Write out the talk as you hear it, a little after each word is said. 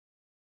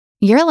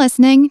You're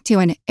listening to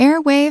an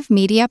Airwave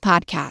Media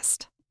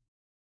Podcast.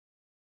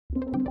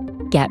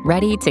 Get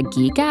ready to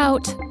geek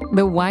out.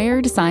 The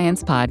Wired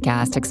Science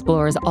Podcast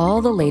explores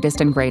all the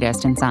latest and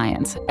greatest in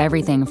science.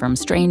 Everything from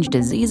strange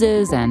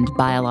diseases and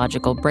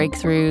biological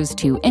breakthroughs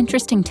to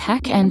interesting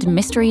tech and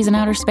mysteries in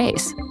outer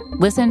space.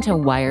 Listen to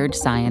Wired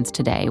Science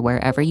today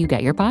wherever you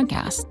get your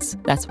podcasts.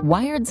 That's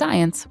Wired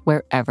Science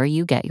wherever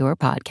you get your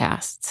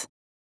podcasts.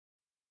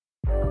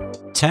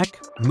 Tech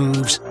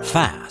moves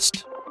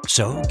fast,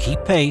 so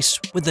keep pace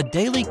with the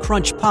Daily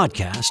Crunch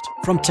podcast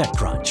from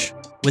TechCrunch.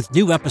 With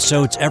new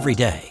episodes every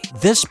day,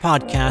 this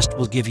podcast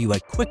will give you a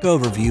quick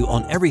overview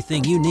on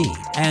everything you need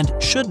and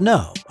should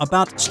know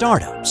about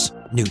startups,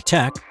 new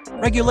tech,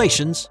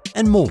 regulations,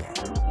 and more.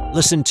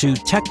 Listen to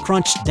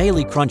TechCrunch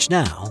Daily Crunch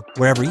now,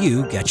 wherever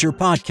you get your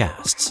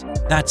podcasts.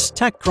 That's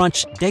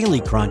TechCrunch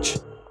Daily Crunch,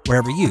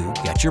 wherever you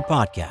get your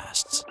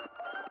podcasts.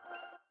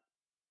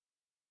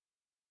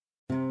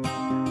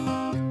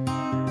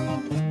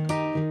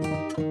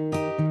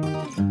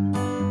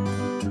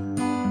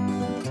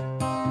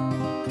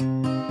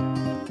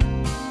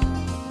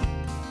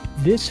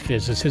 This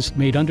physicist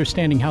made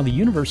understanding how the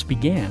universe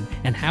began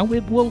and how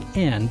it will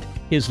end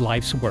his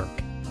life's work.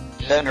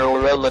 General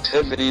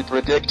relativity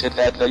predicted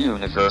that the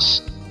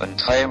universe, and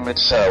time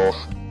itself,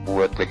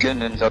 would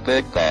begin in the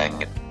Big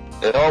Bang.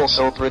 It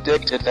also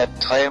predicted that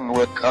time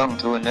would come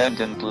to an end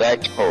in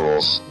black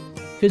holes.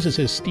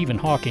 Physicist Stephen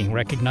Hawking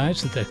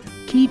recognized that the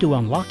key to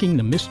unlocking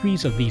the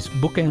mysteries of these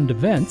bookend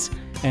events,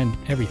 and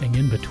everything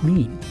in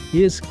between,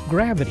 is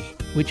gravity,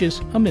 which is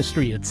a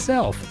mystery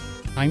itself.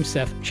 I'm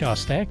Seth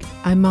Shostak.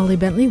 I'm Molly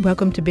Bentley.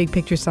 Welcome to Big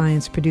Picture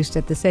Science, produced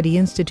at the SETI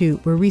Institute,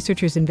 where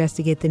researchers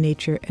investigate the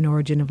nature and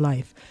origin of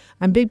life.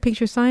 On Big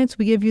Picture Science,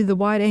 we give you the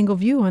wide-angle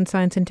view on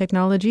science and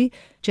technology.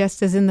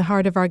 Just as in the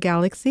heart of our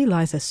galaxy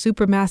lies a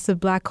supermassive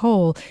black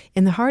hole,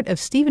 in the heart of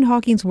Stephen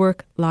Hawking's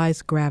work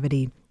lies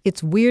gravity.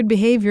 Its weird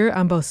behavior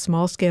on both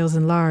small scales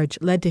and large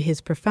led to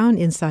his profound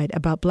insight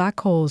about black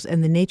holes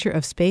and the nature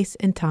of space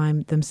and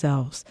time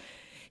themselves.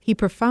 He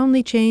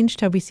profoundly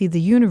changed how we see the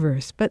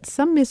universe, but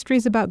some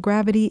mysteries about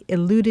gravity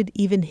eluded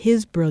even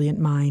his brilliant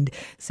mind,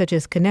 such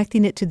as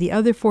connecting it to the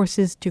other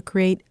forces to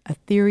create a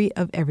theory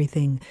of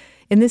everything.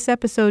 In this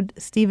episode,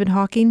 Stephen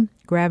Hawking,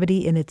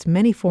 gravity in its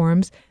many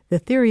forms, the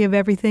theory of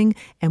everything,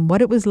 and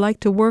what it was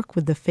like to work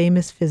with the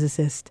famous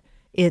physicist.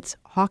 It's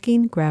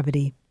Hawking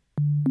Gravity.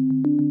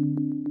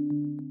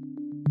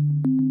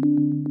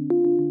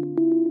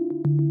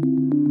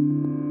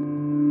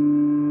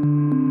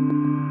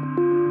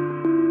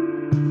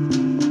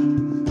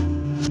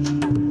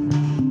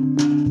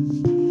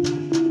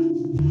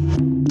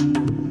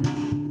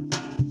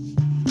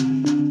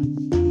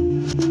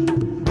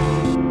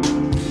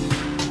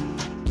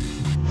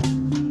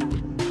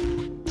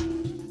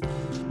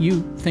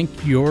 You think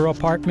your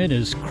apartment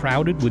is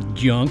crowded with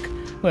junk?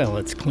 Well,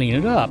 let's clean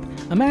it up.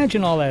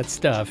 Imagine all that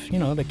stuff,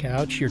 the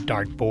couch, your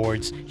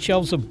dartboards,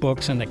 shelves of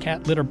books, and the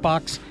cat litter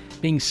box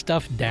being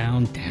stuffed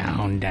down,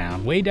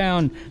 way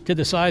down to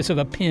the size of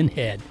a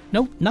pinhead.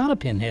 No, not a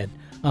pinhead.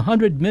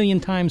 100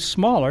 million times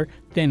smaller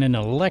than an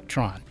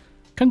electron.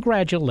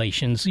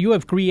 Congratulations, you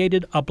have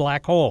created a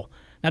black hole.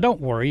 Now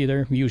don't worry,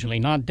 they're usually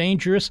not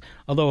dangerous,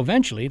 although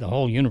eventually the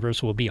whole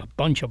universe will be a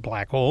bunch of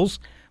black holes.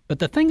 But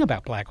the thing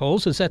about black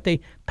holes is that they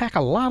pack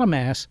a lot of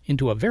mass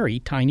into a very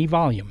tiny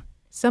volume.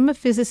 Some of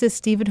physicist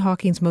Stephen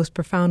Hawking's most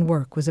profound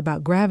work was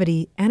about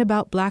gravity and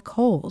about black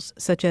holes,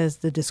 such as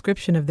the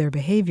description of their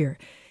behavior.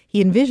 He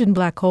envisioned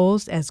black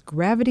holes as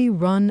gravity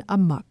run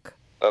amok.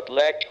 A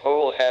black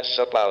hole has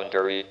a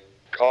boundary,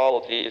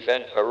 called the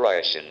event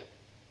horizon.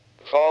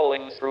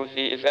 Falling through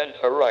the event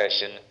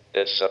horizon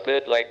is a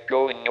bit like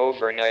going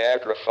over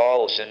Niagara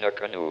Falls in a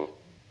canoe.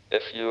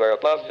 If you are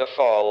above the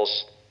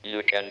falls,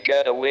 you can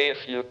get away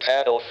if you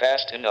paddle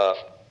fast enough,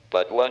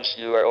 but once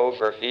you are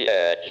over the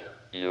edge,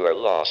 you are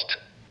lost.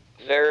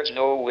 There's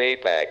no way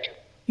back.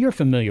 You're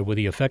familiar with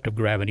the effect of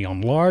gravity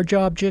on large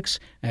objects.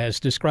 As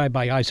described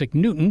by Isaac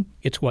Newton,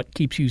 it's what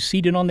keeps you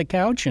seated on the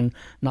couch and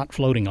not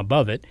floating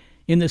above it.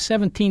 In the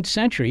 17th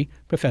century,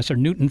 Professor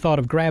Newton thought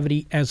of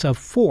gravity as a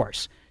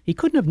force. He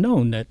couldn't have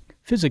known that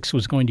physics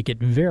was going to get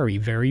very,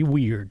 very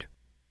weird.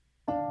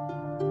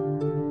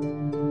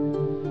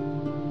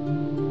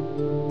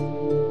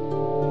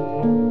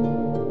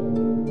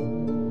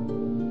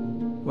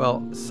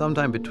 Well,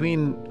 sometime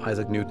between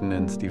Isaac Newton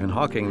and Stephen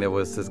Hawking, there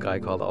was this guy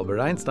called Albert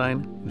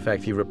Einstein. In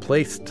fact, he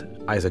replaced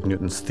Isaac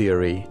Newton's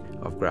theory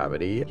of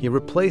gravity. He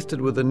replaced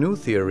it with a new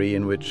theory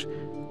in which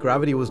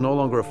gravity was no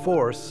longer a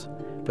force,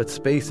 but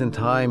space and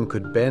time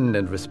could bend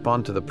and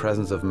respond to the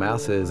presence of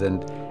masses,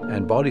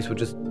 and bodies were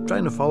just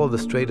trying to follow the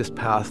straightest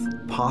path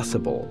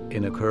possible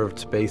in a curved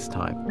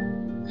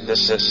space-time.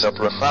 This is a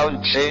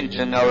profound change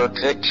in our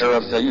picture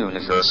of the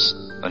universe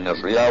and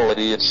of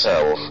reality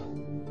itself.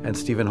 And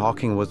Stephen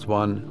Hawking was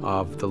one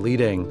of the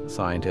leading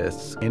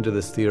scientists into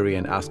this theory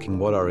and asking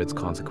what are its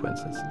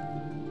consequences.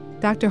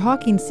 Dr.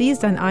 Hawking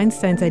seized on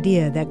Einstein's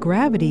idea that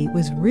gravity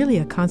was really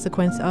a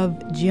consequence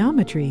of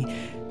geometry.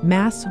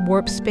 Mass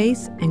warps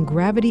space, and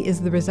gravity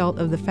is the result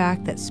of the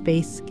fact that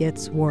space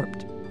gets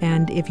warped.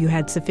 And if you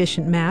had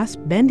sufficient mass,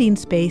 bending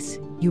space,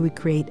 you would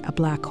create a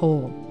black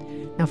hole.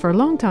 Now, for a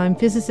long time,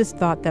 physicists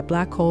thought that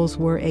black holes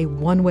were a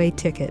one-way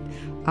ticket.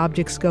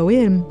 Objects go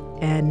in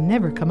and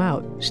never come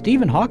out.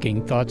 Stephen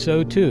Hawking thought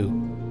so too,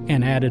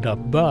 and added a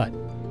but.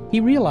 He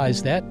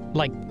realized that,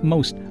 like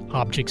most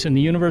objects in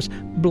the universe,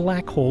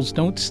 black holes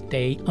don't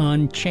stay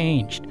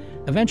unchanged.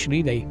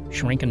 Eventually, they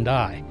shrink and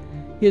die.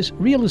 His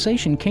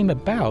realization came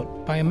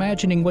about by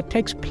imagining what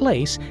takes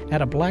place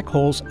at a black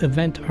hole's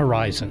event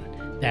horizon,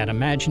 that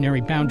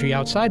imaginary boundary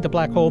outside the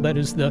black hole that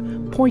is the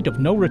point of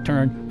no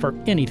return for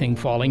anything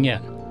falling in.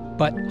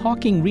 But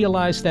Hawking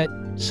realized that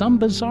some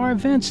bizarre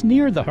events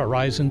near the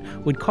horizon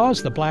would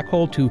cause the black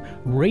hole to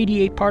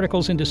radiate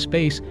particles into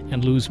space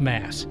and lose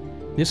mass.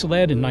 This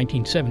led in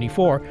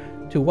 1974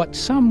 to what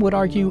some would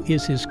argue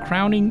is his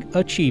crowning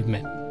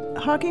achievement.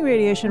 Hawking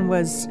radiation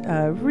was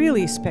a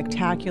really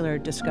spectacular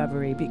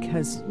discovery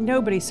because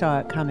nobody saw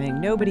it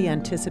coming. Nobody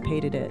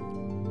anticipated it.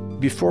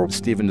 Before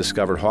Stephen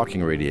discovered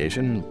Hawking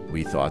radiation,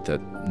 we thought that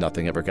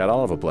nothing ever got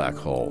out of a black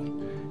hole.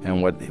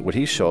 And what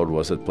he showed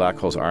was that black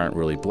holes aren't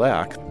really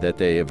black, that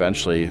they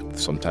eventually,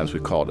 sometimes we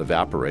call it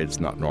evaporate. It's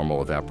not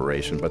normal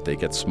evaporation, but they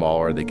get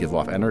smaller, they give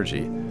off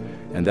energy.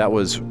 And that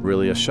was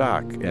really a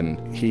shock.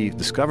 And he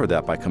discovered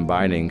that by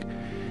combining,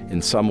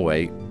 in some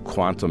way,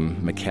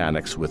 quantum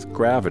mechanics with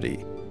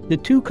gravity. The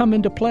two come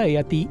into play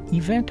at the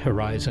event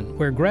horizon,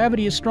 where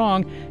gravity is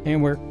strong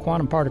and where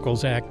quantum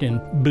particles act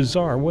in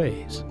bizarre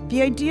ways.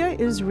 The idea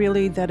is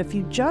really that if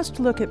you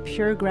just look at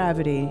pure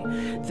gravity,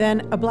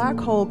 then a black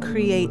hole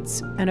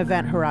creates an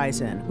event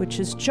horizon, which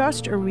is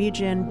just a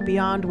region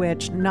beyond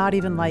which not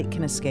even light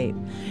can escape.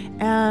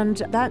 And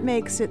that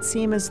makes it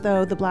seem as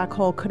though the black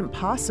hole couldn't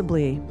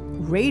possibly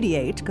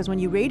radiate, because when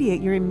you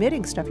radiate, you're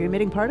emitting stuff, you're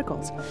emitting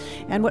particles.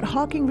 And what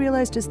Hawking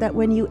realized is that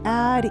when you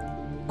add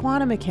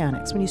quantum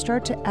mechanics, when you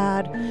start to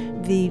add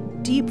the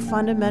deep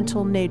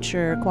fundamental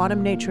nature,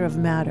 quantum nature of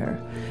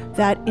matter,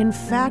 that in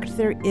fact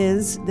there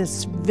is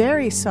this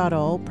very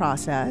subtle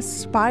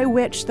process by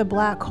which the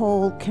black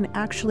hole can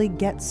actually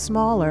get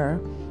smaller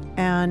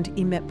and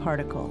emit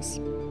particles.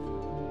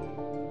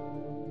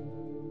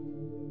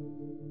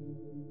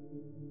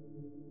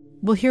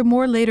 We'll hear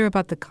more later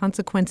about the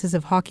consequences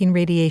of Hawking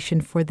radiation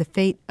for the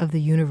fate of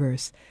the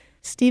universe.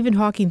 Stephen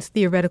Hawking's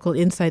theoretical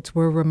insights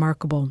were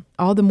remarkable,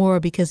 all the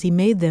more because he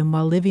made them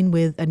while living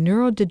with a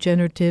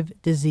neurodegenerative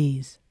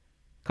disease.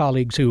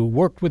 Colleagues who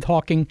worked with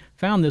Hawking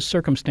found the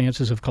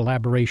circumstances of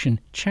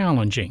collaboration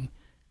challenging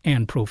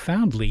and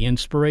profoundly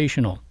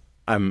inspirational.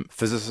 I'm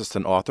physicist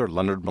and author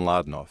Leonard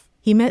Mlodinow.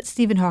 He met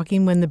Stephen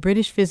Hawking when the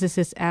British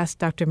physicist asked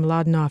Dr.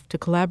 Mlodinow to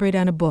collaborate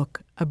on a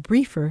book, A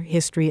Briefer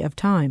History of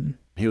Time.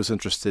 He was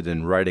interested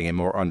in writing a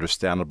more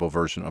understandable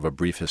version of A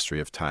Brief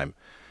History of Time.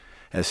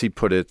 As he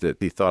put it, that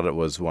he thought it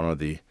was one of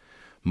the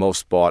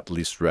most bought,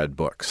 least read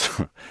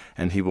books.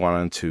 And he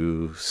wanted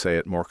to say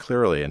it more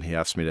clearly, and he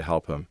asked me to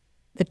help him.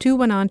 The two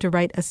went on to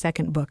write a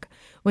second book.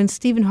 When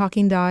Stephen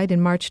Hawking died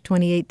in March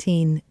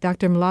 2018,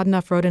 Dr.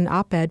 Mlodinow wrote an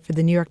op-ed for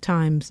the New York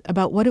Times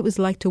about what it was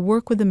like to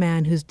work with a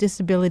man whose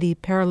disability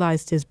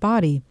paralyzed his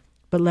body,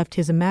 but left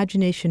his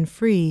imagination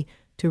free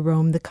to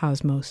roam the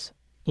cosmos.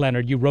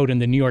 Leonard, you wrote in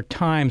the New York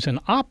Times an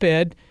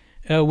op-ed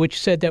which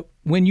said that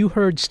when you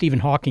heard Stephen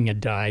Hawking had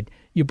died,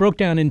 you broke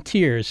down in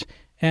tears.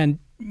 And,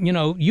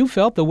 you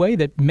felt the way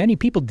that many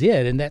people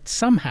did, and that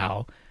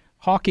somehow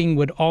Hawking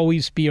would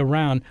always be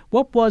around.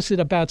 What was it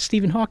about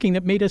Stephen Hawking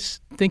that made us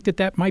think that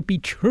that might be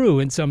true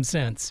in some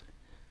sense?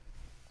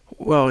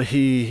 Well,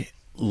 he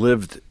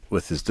lived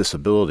with his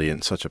disability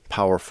in such a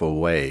powerful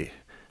way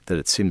that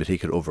it seemed that he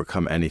could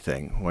overcome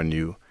anything. When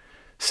you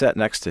sat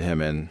next to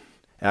him and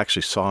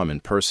actually saw him in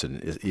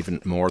person,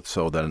 even more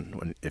so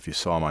than if you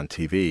saw him on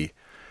TV,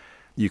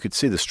 you could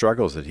see the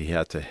struggles that he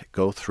had to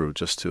go through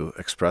just to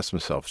express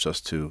himself,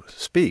 just to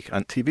speak.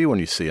 On TV, when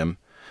you see him,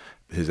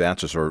 his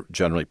answers are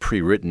generally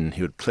pre-written.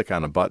 He would click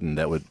on a button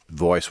that would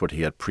voice what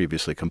he had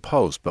previously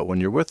composed. But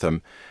when you're with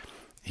him,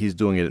 he's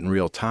doing it in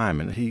real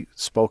time, and he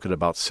spoke at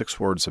about 6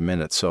 words a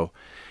minute. So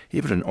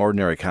even an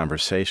ordinary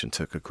conversation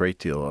took a great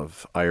deal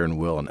of iron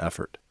will and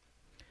effort.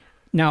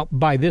 Now,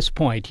 by this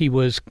point, he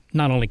was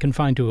not only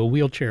confined to a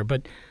wheelchair,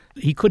 but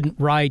he couldn't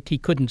write, he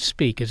couldn't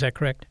speak. Is that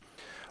correct?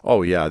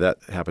 Oh, yeah, that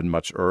happened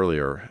much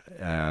earlier.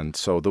 And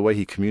so the way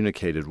he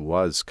communicated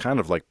was kind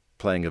of like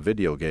playing a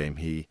video game.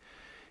 He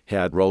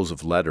had rows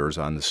of letters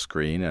on the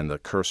screen, and the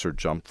cursor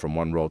jumped from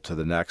one row to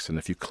the next. And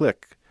if you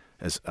click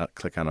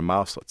on a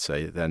mouse, let's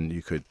say, then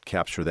you could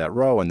capture that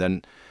row, and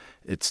then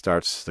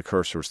the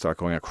cursor would start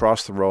going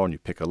across the row, and you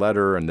pick a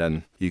letter, and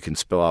then you can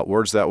spell out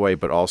words that way,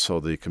 but also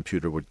the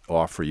computer would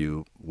offer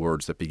you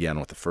words that began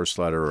with the first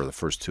letter or the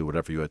first two,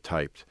 whatever you had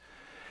typed.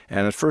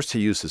 And at first he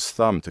used his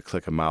thumb to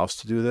click a mouse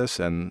to do this,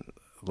 and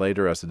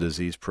later as the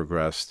disease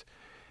progressed,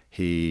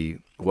 he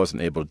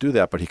wasn't able to do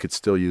that, but he could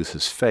still use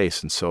his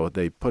face, and so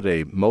they put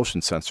a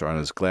motion sensor on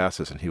his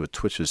glasses, and he would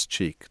twitch his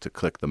cheek to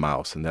click the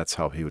mouse, and that's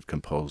how he would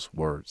compose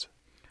words.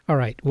 All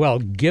right. Well,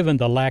 given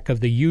the lack of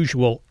the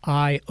usual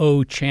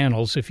I/O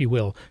channels, if you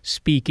will,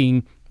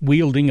 speaking,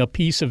 wielding a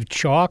piece of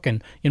chalk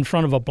and in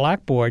front of a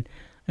blackboard,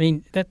 I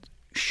mean, that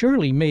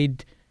surely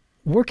made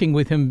working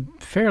with him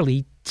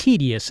fairly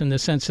tedious in the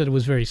sense that it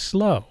was very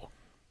slow.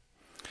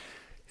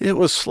 It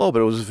was slow,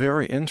 but it was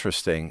very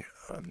interesting,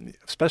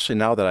 especially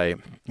now that I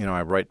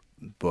write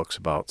books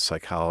about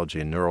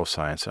psychology and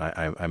neuroscience.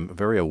 I'm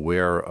very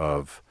aware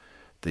of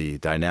the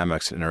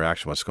dynamics and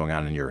interaction, what's going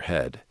on in your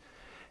head.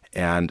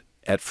 And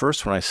at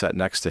first, when I sat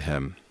next to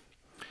him,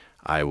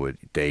 I would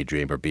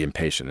daydream or be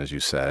impatient, as you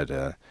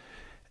said.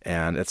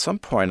 And at some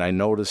point, I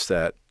noticed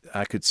that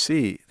I could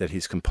see that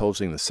he's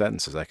composing the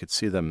sentences. I could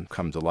see them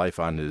come to life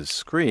on his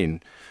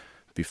screen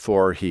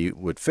before he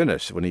would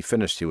finish. When he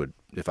finished, he would,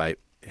 if I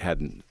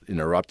hadn't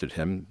interrupted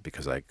him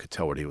because I could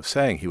tell what he was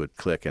saying, he would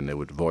click and it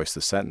would voice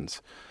the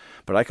sentence.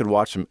 But I could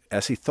watch him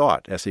as he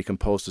thought, as he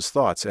composed his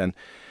thoughts. And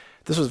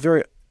this was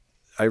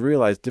I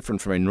realized,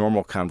 different from a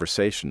normal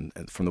conversation,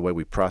 from the way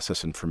we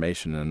process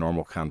information in a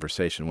normal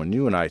conversation. When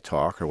you and I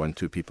talk, or when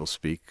two people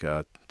speak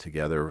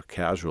together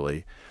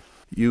casually,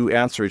 you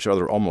answer each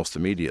other almost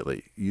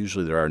immediately.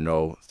 Usually there are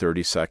no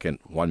 30-second,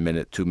 1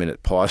 minute, 2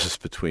 minute pauses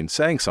between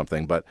saying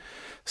something. But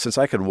since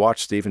I could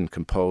watch Stephen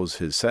compose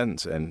his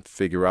sentence and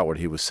figure out what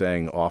he was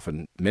saying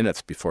often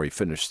minutes before he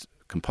finished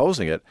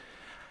composing it,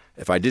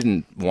 if I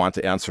didn't want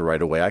to answer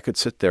right away, I could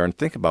sit there and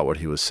think about what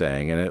he was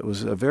saying. And it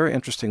was a very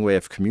interesting way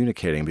of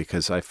communicating,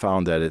 because I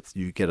found that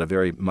you get a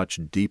very much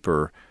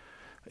deeper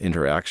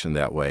interaction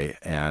that way.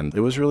 And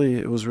it was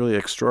really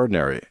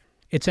extraordinary.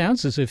 It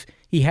sounds as if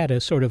he had a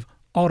sort of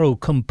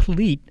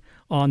autocomplete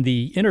on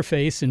the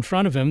interface in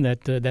front of him,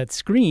 that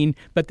screen,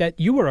 but that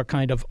you were a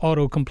kind of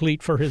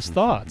autocomplete for his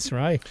thoughts,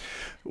 right?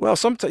 Well,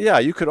 sometimes, yeah,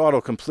 you could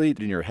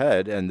autocomplete in your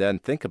head and then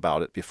think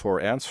about it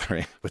before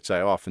answering, which I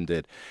often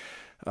did.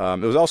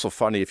 It was also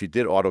funny if you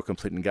did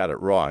autocomplete and got it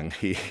wrong.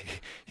 He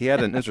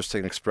had an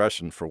interesting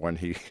expression for when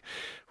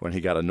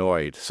he got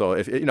annoyed. So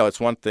if it's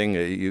one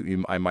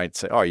thing I might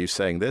say, "Oh, are you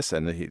saying this?"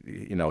 And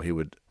he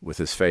would, with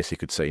his face, he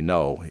could say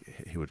no.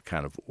 He would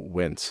kind of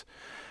wince.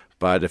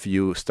 But if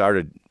you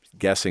started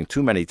guessing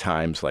too many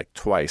times, like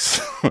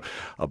twice,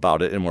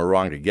 about it, and were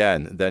wrong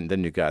again,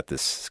 then you got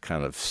this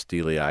kind of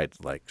steely-eyed,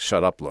 like,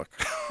 shut up look.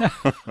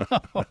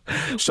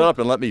 Shut up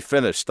and let me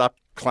finish. Stop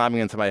climbing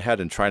into my head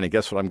and trying to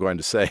guess what I'm going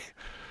to say.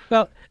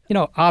 Well,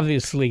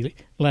 obviously,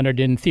 Leonard,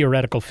 in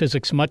theoretical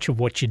physics, much of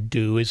what you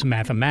do is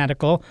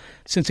mathematical.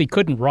 Since he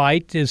couldn't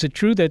write, is it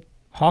true that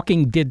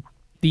Hawking did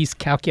these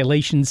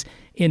calculations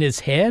in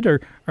his head, or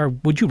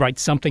would you write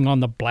something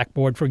on the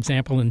blackboard, for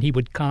example, and he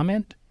would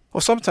comment?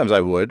 Well, sometimes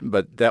I would,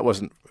 but that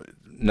wasn't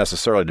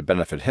necessarily to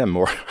benefit him,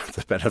 more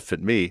to benefit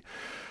me.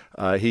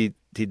 He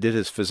did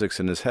his physics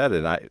in his head,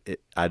 and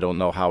I don't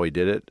know how he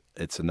did it.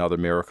 It's another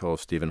miracle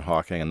of Stephen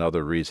Hawking,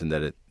 another reason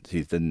that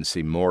he didn't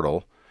seem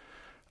mortal.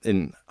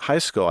 In high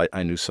school,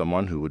 I knew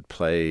someone who would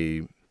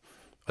play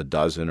a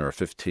dozen or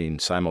 15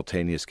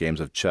 simultaneous games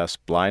of chess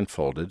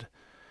blindfolded,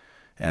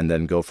 and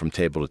then go from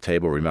table to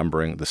table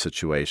remembering the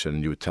situation.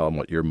 And you would tell him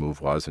what your move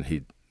was, and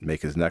he'd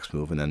make his next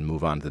move and then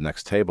move on to the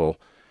next table.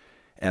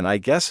 And I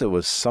guess it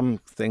was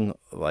something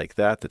like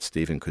that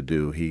Stephen could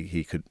do.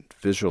 He could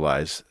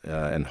visualize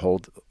and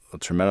hold a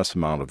tremendous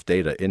amount of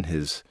data in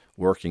his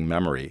working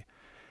memory.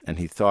 And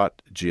he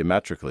thought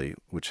geometrically,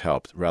 which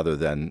helped, rather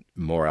than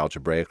more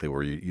algebraically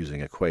where you're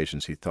using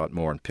equations. He thought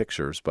more in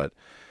pictures. But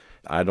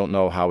I don't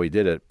know how he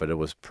did it, but it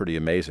was pretty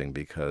amazing,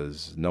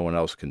 because no one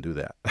else can do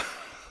that.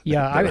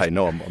 Yeah, I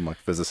know among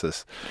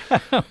physicists.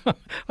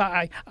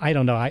 I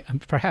don't know.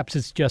 Perhaps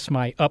it's just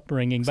my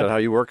upbringing. Is that how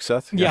you work,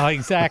 Seth? Yeah,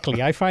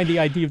 exactly. I find the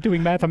idea of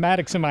doing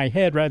mathematics in my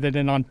head rather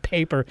than on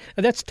paper,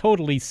 that's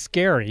totally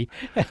scary.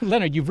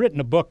 Leonard, you've written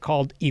a book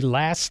called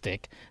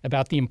Elastic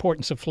about the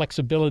importance of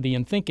flexibility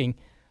in thinking.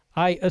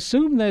 I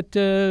assume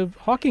that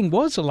Hawking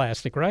was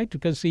elastic, right?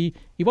 Because he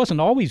wasn't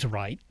always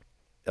right.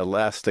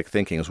 Elastic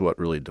thinking is what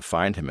really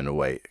defined him in a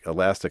way.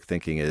 Elastic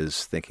thinking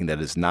is thinking that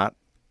is not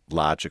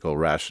logical,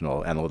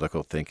 rational,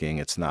 analytical thinking.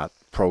 It's not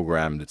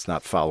programmed. It's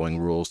not following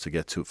rules to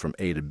get from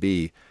A to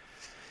B.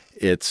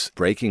 It's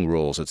breaking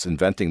rules. It's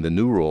inventing the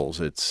new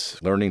rules.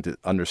 It's learning to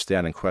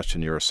understand and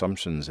question your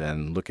assumptions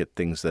and look at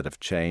things that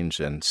have changed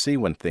and see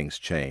when things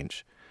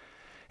change.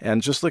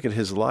 And just look at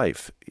his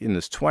life. In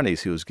his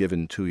 20s, he was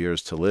given 2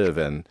 years to live.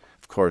 And,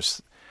 of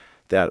course,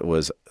 that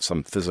was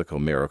some physical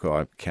miracle.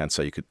 I can't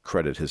say you could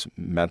credit his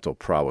mental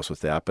prowess with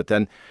that. But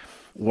then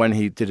when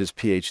he did his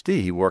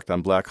PhD, he worked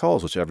on black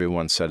holes, which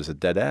everyone said is a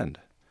dead end.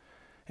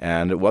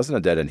 And it wasn't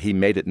a dead end. He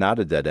made it not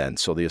a dead end.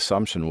 So the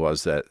assumption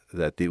was that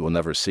we will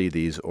never see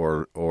these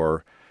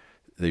or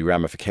the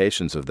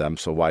ramifications of them,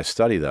 so why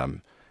study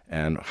them?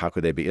 And how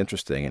could they be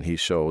interesting? And he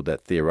showed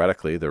that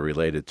theoretically they're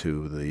related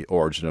to the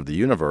origin of the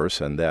universe,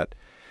 and that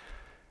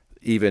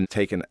even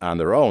taken on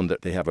their own,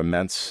 that they have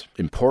immense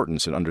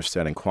importance in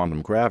understanding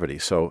quantum gravity.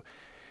 So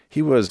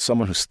he was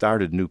someone who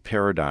started new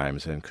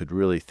paradigms and could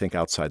really think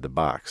outside the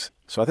box.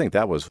 So I think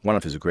that was one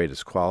of his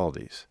greatest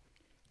qualities.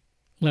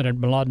 Leonard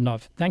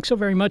Mlodinow, thanks so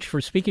very much for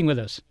speaking with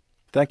us.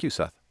 Thank you,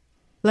 Seth.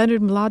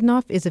 Leonard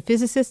Mlodinow is a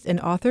physicist and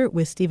author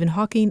with Stephen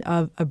Hawking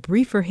of A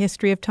Briefer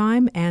History of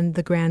Time and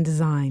The Grand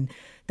Design.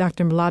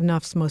 Dr.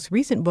 Mlodinow's most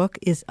recent book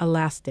is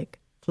Elastic.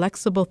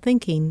 Flexible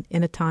Thinking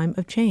in a Time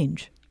of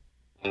Change.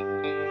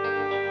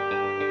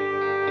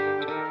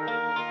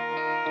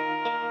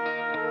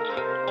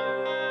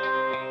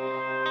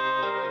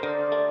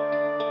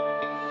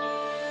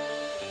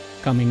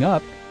 Coming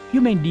up, you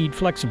may need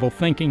flexible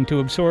thinking to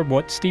absorb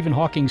what Stephen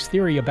Hawking's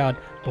theory about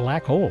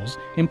black holes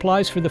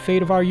implies for the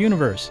fate of our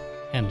universe.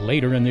 And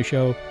later in the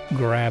show,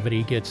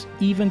 gravity gets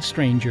even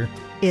stranger.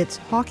 It's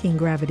Hawking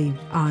Gravity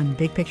on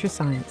Big Picture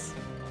Science.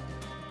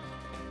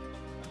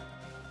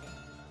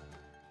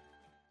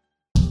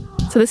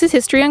 So this is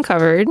History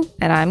Uncovered,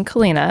 and I'm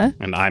Kalina.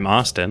 And I'm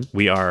Austin.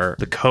 We are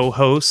the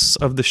co-hosts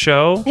of the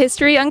show.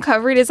 History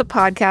Uncovered is a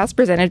podcast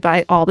presented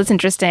by All That's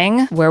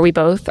Interesting, where we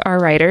both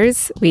are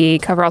writers. We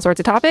cover all sorts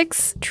of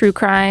topics: true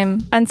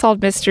crime,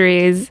 unsolved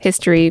mysteries,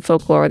 history,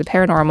 folklore, the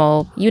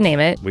paranormal, you name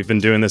it. We've been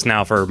doing this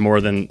now for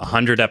more than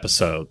 100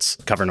 episodes,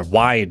 covering a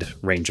wide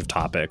range of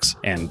topics,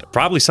 and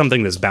probably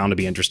something that's bound to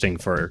be interesting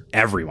for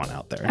everyone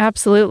out there.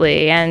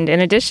 Absolutely. And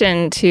in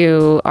addition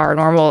to our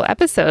normal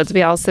episodes,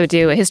 we also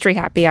do a History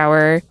Happy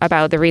Hour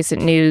about the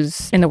recent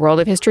news in the world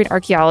of history and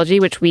archaeology,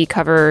 which we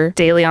cover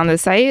daily on the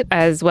site,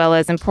 as well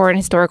as important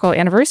historical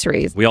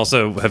anniversaries. We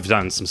also have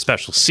done some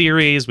special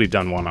series. We've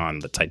done one on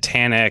the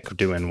Titanic,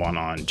 doing one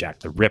on Jack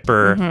the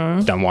Ripper,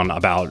 done one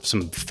about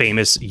some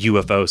famous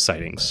UFO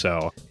sightings.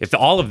 So if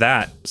all of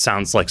that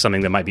sounds like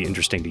something that might be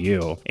interesting to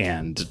you,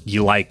 and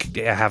you like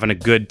having a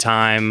good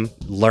time,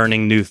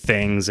 learning new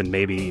things, and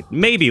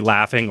maybe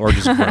laughing or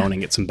just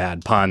groaning at some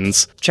bad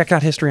puns, check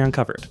out History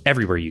Uncovered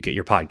everywhere you get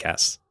your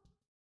podcasts.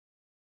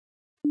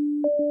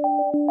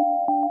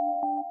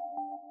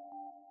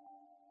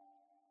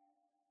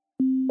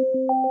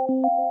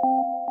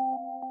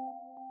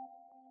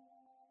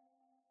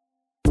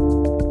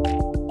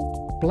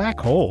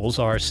 Black holes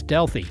are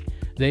stealthy.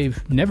 They've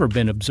never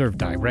been observed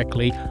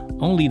directly.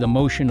 Only the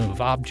motion of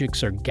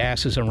objects or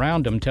gases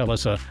around them tell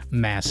us a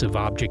massive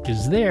object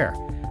is there.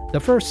 The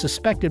first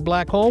suspected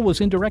black hole was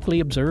indirectly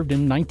observed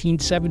in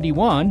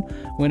 1971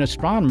 when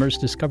astronomers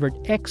discovered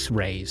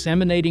X-rays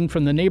emanating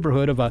from the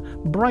neighborhood of a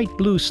bright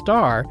blue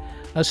star,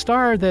 a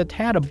star that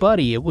had a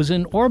buddy. It was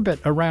in orbit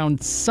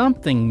around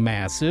something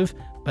massive,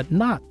 but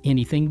not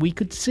anything we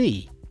could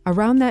see.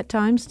 Around that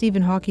time,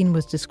 Stephen Hawking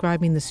was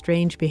describing the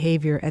strange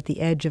behavior at the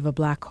edge of a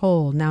black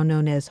hole, now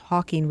known as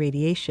Hawking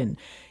radiation.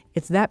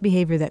 It's that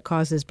behavior that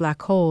causes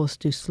black holes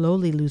to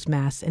slowly lose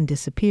mass and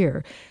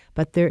disappear.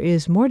 But there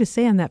is more to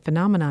say on that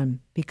phenomenon,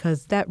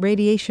 because that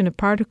radiation of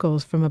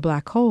particles from a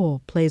black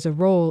hole plays a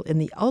role in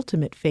the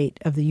ultimate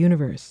fate of the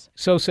universe.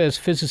 So says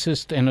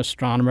physicist and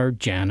astronomer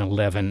Janna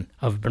Levin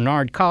of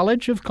Barnard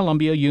College of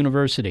Columbia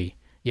University.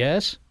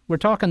 Yes, we're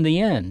talking the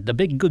end, the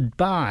big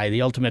goodbye,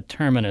 the ultimate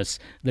terminus,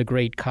 the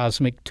great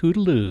cosmic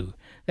toodaloo.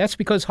 That's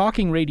because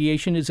Hawking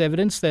radiation is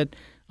evidence that,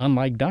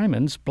 unlike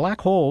diamonds,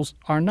 black holes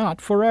are not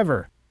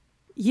forever.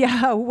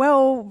 Yeah,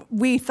 well,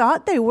 we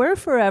thought they were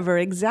forever,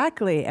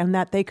 exactly, and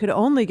that they could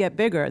only get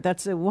bigger.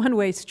 That's a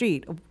one-way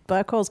street.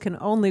 Black holes can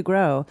only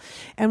grow.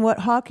 And what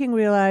Hawking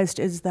realized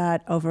is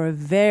that over a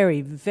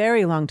very,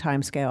 very long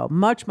time scale,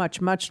 much, much,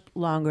 much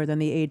longer than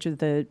the age of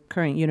the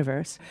current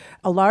universe,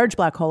 a large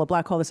black hole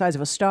the size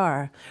of a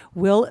star,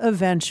 will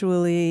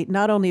eventually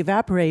not only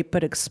evaporate,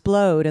 but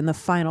explode in the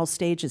final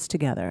stages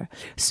together.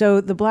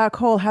 So the black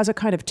hole has a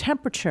kind of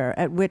temperature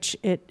at which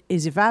it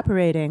is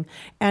evaporating,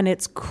 and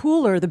it's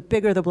cooler the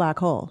bigger the black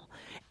hole.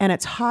 And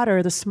it's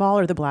hotter the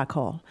smaller the black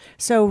hole.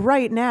 So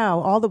right now,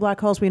 all the black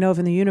holes we know of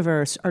in the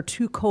universe are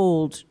too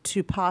cold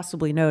to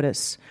possibly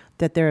notice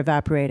that they're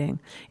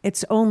evaporating.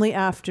 It's only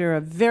after a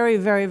very,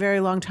 very, very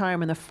long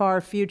time in the far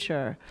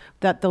future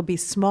that they'll be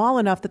small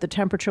enough that the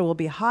temperature will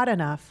be hot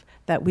enough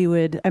that we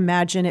would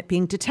imagine it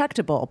being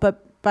detectable.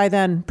 But by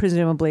then,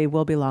 presumably,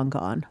 we'll be long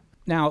gone.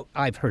 Now,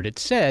 I've heard it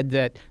said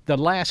that the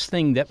last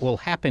thing that will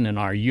happen in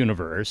our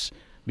universe,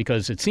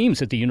 because it seems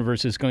that the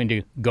universe is going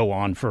to go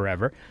on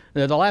forever,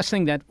 the last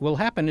thing that will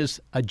happen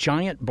is a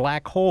giant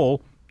black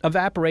hole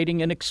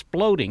evaporating and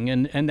exploding,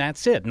 and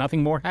that's it.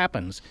 Nothing more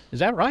happens. Is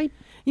that right?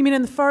 You mean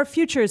in the far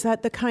future, is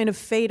that the kind of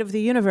fate of the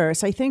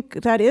universe? I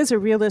think that is a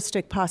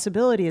realistic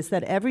possibility, is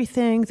that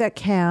everything that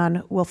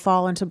can will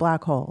fall into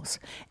black holes,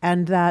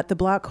 and that the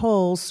black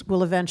holes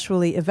will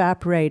eventually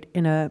evaporate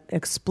in an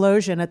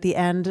explosion at the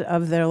end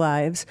of their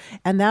lives,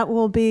 and that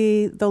will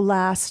be the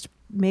last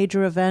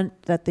major event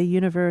that the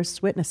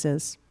universe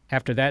witnesses.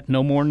 After that,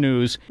 no more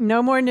news.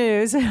 No more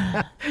news.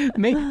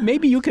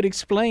 Maybe you could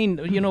explain,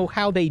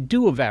 how they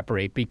do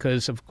evaporate,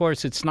 because, of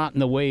course, it's not in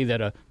the way that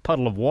a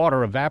puddle of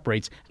water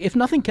evaporates. If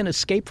nothing can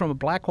escape from a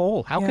black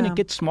hole, how can it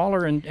get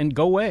smaller and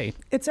go away?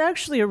 It's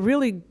actually a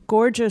really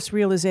gorgeous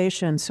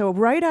realization. So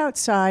right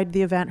outside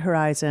the event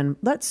horizon,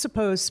 let's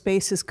suppose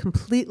space is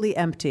completely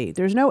empty.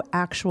 There's no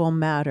actual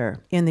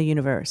matter in the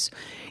universe.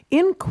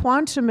 In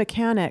quantum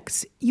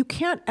mechanics, you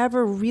can't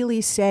ever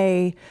really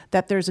say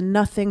that there's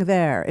nothing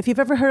there. If you've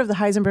ever heard of the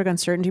Heisenberg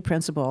uncertainty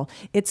principle,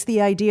 it's the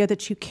idea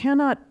that you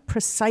cannot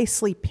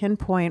precisely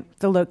pinpoint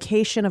the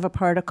location of a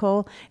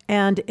particle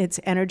and its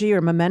energy or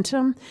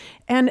momentum.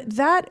 And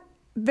that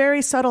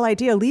very subtle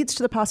idea leads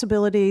to the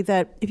possibility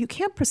that if you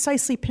can't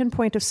precisely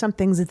pinpoint if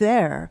something's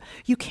there,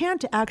 you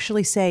can't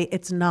actually say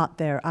it's not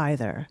there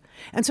either.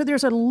 And so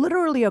there's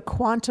literally a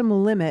quantum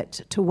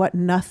limit to what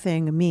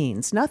nothing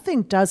means.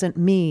 Nothing doesn't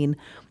mean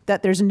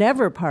that there's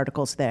never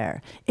particles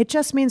there. It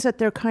just means that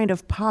they're kind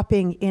of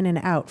popping in and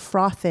out,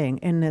 frothing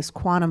in this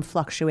quantum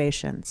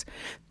fluctuations.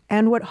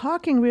 And what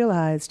Hawking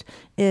realized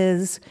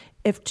is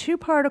if two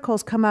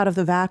particles come out of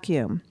the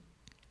vacuum,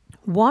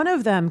 one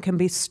of them can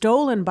be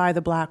stolen by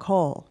the black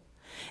hole,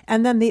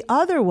 and then the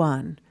other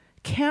one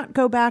can't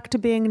go back to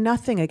being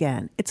nothing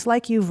again. It's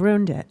like you've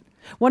ruined it.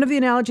 One of the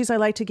analogies I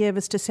like to give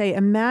is to say,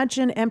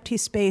 imagine empty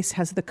space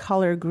has the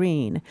color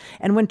green.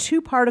 And when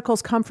two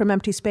particles come from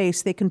empty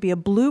space, they can be a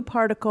blue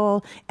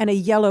particle and a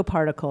yellow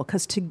particle,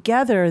 because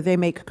together they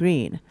make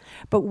green.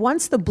 But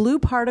once the blue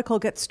particle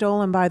gets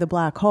stolen by the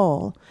black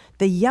hole,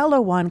 the yellow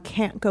one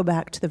can't go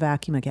back to the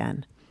vacuum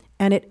again.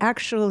 And it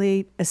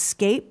actually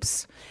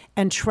escapes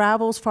and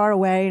travels far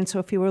away. And so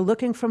if you were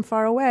looking from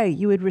far away,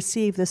 you would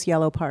receive this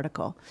yellow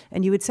particle.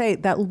 And you would say,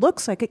 that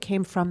looks like it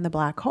came from the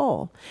black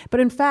hole. But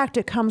in fact,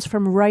 it comes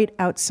from right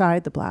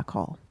outside the black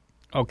hole.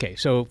 Okay,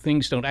 so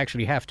things don't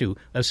actually have to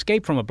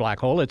escape from a black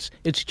hole. It's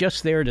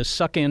just there to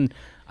suck in,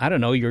 I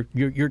don't know,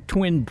 your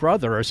twin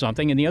brother or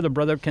something, and the other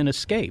brother can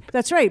escape.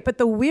 That's right. But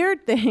the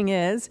weird thing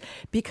is,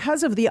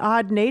 because of the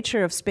odd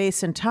nature of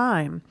space and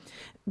time,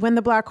 when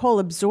the black hole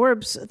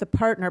absorbs the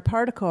partner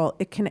particle,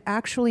 it can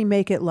actually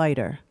make it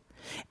lighter.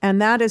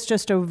 And that is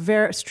just a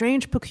very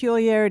strange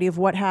peculiarity of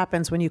what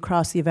happens when you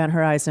cross the event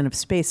horizon of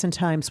space and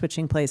time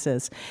switching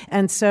places.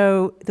 And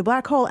so the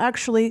black hole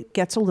actually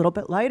gets a little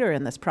bit lighter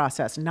in this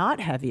process, not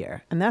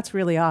heavier. And that's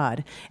really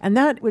odd. And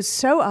that was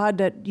so odd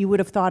that you would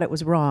have thought it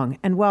was wrong.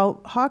 And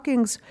while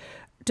Hawking's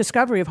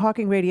discovery of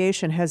Hawking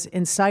radiation has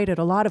incited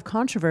a lot of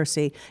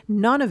controversy,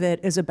 none of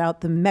it is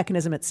about the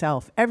mechanism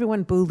itself.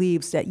 Everyone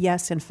believes that,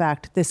 yes, in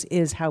fact, this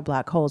is how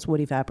black holes would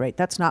evaporate.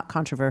 That's not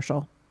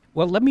controversial.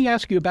 Well, let me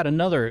ask you about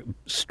another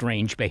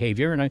strange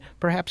behavior, and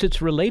perhaps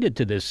it's related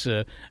to this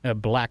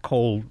black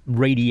hole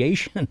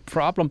radiation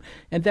problem,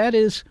 and that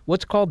is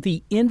what's called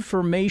the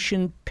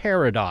information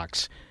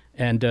paradox.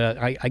 And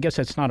I guess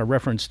that's not a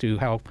reference to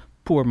how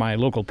poor my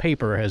local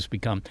paper has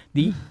become.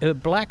 The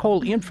black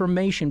hole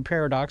information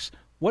paradox,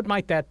 what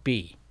might that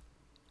be?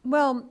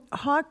 Well,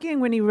 Hawking,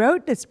 when he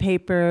wrote this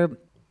paper,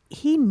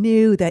 he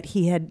knew that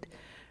he had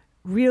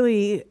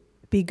really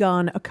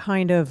begun a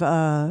kind of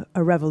a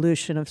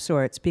revolution of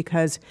sorts,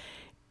 because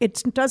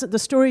the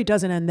story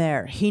doesn't end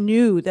there. He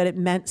knew that it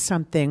meant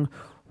something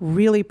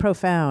really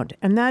profound,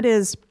 and that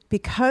is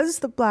because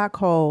the black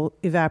hole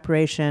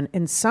evaporation,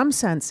 in some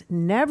sense,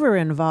 never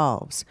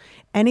involves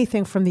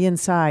anything from the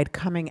inside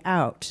coming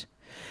out.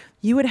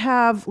 You would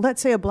have, let's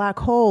say, a black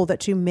hole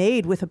that you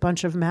made with a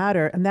bunch of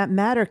matter, and that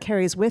matter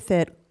carries with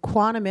it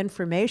quantum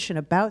information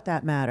about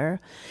that matter,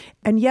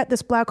 and yet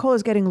this black hole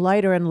is getting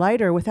lighter and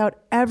lighter without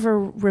ever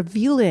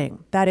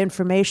revealing that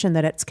information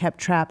that it's kept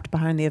trapped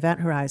behind the event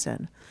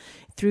horizon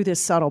through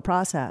this subtle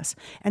process.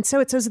 And so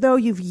it's as though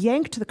you've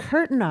yanked the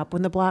curtain up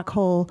when the black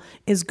hole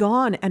is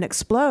gone and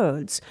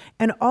explodes,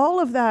 and all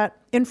of that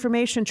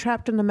information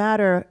trapped in the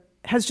matter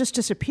has just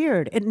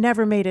disappeared. It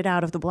never made it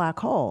out of the black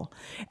hole.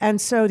 And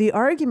so the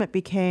argument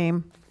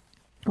became,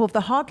 well, if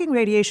the Hawking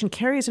radiation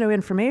carries no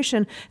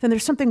information, then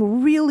there's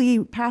something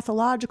really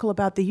pathological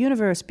about the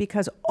universe,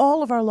 because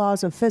all of our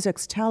laws of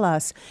physics tell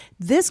us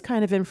this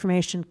kind of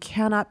information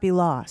cannot be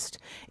lost.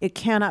 It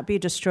cannot be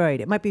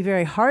destroyed. It might be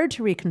very hard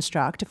to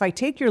reconstruct. If I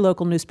take your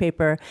local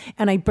newspaper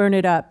and I burn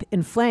it up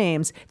in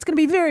flames, it's going to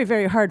be very,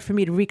 very hard for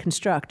me to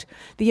reconstruct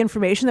the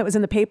information that was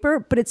in the paper,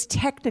 but it's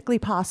technically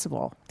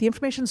possible. The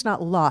information's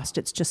not lost,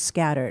 it's just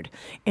scattered.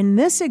 In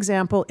this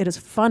example, it is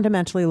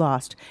fundamentally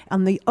lost.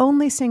 And the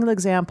only single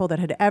example that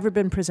had ever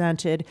been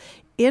presented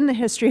in the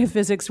history of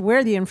physics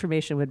where the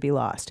information would be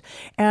lost.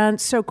 And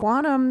so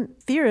quantum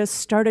theorists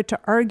started to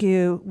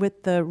argue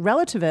with the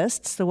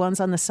relativists, the ones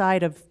on the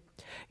side of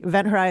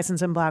event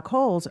horizons and black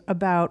holes,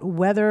 about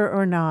whether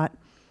or not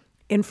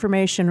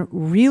information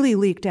really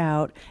leaked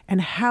out and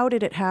how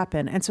did it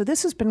happen. And so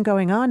this has been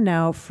going on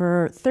now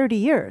for 30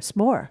 years,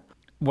 more.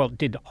 Well,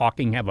 did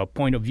Hawking have a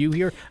point of view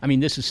here? I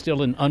mean, this is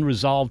still an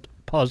unresolved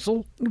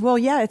puzzle? Well,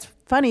 yeah, it's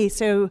funny.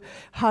 So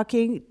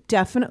Hawking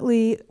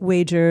definitely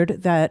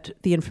wagered that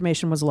the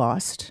information was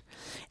lost.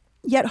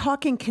 Yet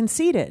Hawking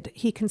conceded.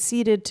 He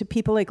conceded to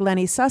people like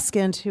Lenny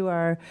Susskind, who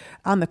are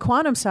on the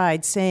quantum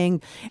side,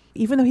 saying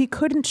even though he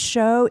couldn't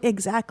show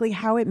exactly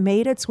how it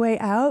made its way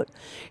out,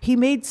 he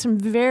made some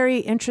very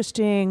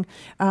interesting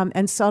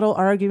and subtle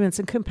arguments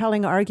and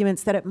compelling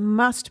arguments that it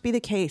must be the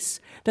case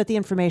that the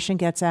information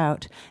gets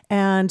out.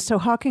 And so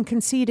Hawking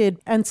conceded,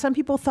 and some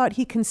people thought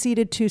he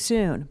conceded too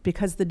soon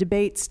because the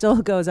debate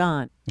still goes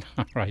on.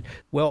 All right.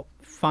 Well,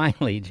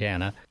 finally,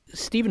 Jana,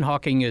 Stephen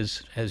Hawking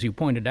is, as you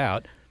pointed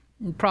out,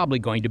 probably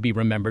going to be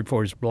remembered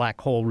for his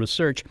black hole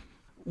research.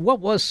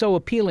 What was so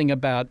appealing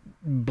about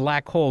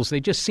black holes? They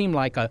just seem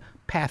like a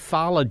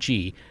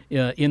pathology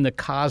in the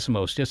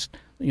cosmos, just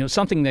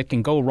something that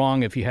can go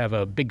wrong if you have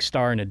a big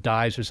star and it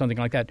dies or something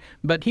like that.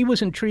 But he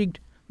was intrigued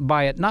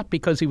by it, not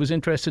because he was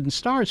interested in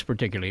stars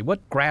particularly.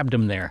 What grabbed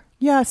him there?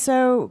 Yeah,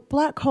 so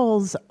black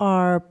holes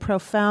are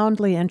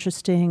profoundly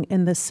interesting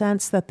in the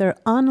sense that they're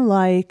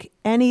unlike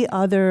any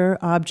other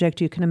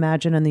object you can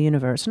imagine in the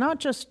universe, not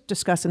just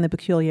discussing the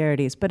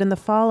peculiarities, but in the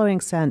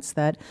following sense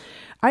that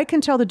I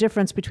can tell the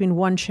difference between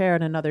one chair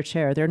and another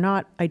chair. They're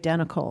not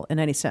identical in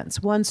any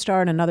sense. One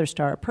star and another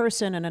star, a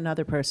person and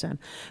another person.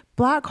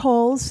 Black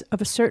holes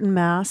of a certain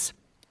mass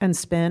and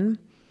spin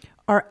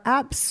are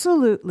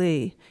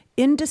absolutely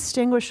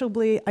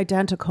indistinguishably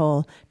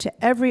identical to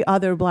every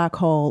other black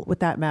hole with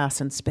that mass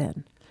and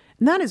spin.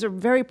 And that is a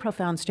very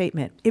profound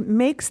statement. It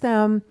makes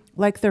them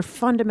like they're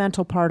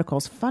fundamental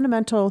particles,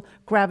 fundamental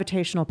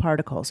gravitational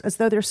particles, as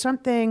though there's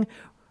something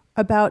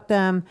about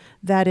them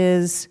that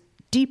is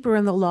deeper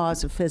in the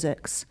laws of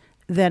physics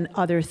than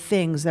other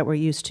things that we're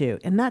used to.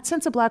 In that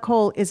sense, a black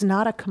hole is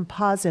not a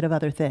composite of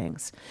other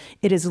things.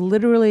 It is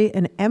literally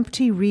an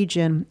empty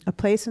region, a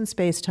place in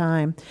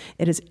space-time.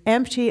 It is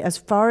empty as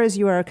far as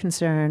you are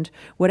concerned.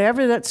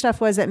 Whatever that stuff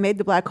was that made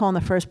the black hole in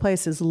the first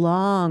place is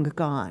long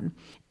gone.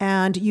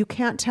 And you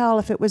can't tell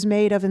if it was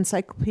made of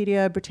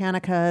Encyclopedia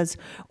Britannicas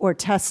or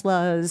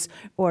Teslas,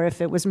 or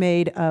if it was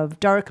made of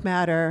dark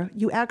matter.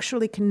 You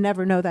actually can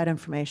never know that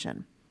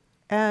information.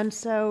 And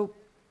so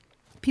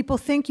people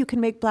think you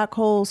can make black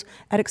holes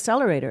at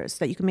accelerators,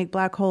 that you can make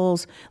black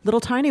holes,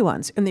 little tiny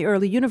ones, in the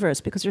early universe,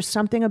 because there's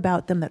something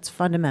about them that's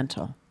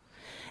fundamental.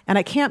 And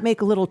I can't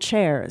make little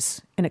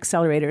chairs in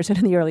accelerators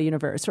in the early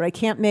universe, or I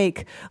can't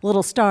make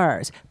little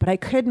stars, but I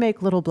could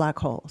make little black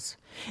holes.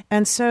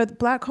 And so the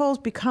black holes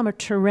become a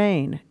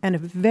terrain, and a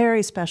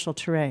very special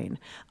terrain,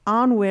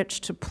 on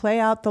which to play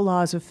out the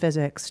laws of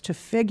physics, to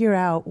figure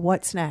out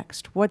what's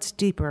next, what's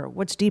deeper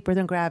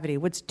than gravity,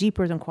 what's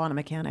deeper than quantum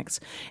mechanics.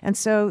 And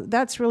so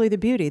that's really the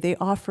beauty. They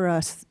offer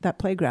us that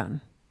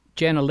playground.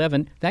 Jana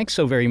Levin, thanks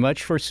so very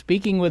much for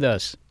speaking with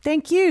us.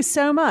 Thank you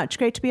so much.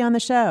 Great to be on the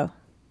show.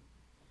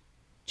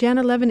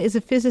 Jana Levin is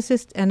a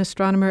physicist and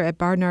astronomer at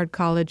Barnard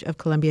College of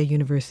Columbia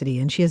University,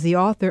 and she is the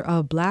author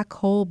of Black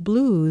Hole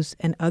Blues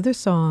and Other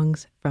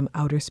Songs from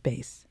Outer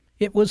Space.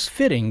 It was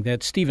fitting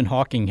that Stephen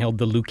Hawking held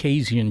the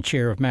Lucasian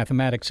Chair of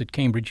Mathematics at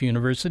Cambridge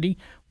University,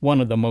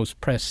 one of the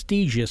most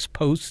prestigious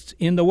posts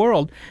in the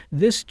world.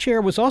 This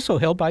chair was also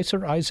held by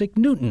Sir Isaac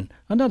Newton,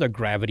 another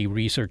gravity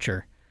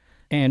researcher.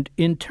 And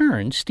in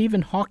turn,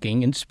 Stephen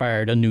Hawking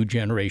inspired a new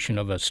generation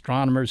of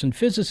astronomers and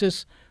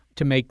physicists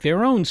to make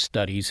their own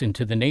studies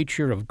into the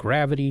nature of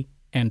gravity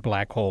and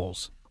black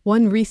holes.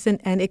 One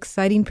recent and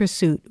exciting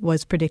pursuit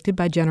was predicted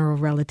by general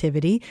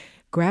relativity: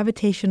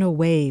 gravitational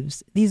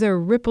waves. These are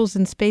ripples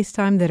in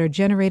space-time that are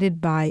generated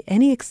by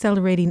any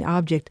accelerating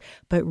object,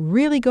 but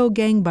really go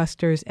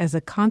gangbusters as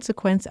a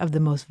consequence of the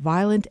most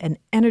violent and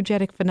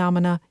energetic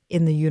phenomena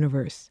in the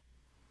universe.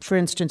 For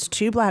instance,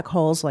 two black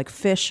holes, like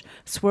fish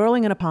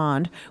swirling in a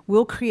pond,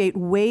 will create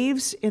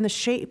waves in the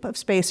shape of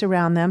space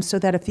around them, so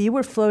that if you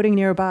were floating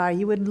nearby,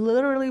 you would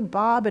literally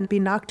bob and be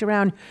knocked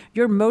around.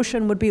 Your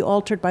motion would be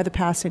altered by the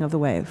passing of the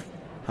wave.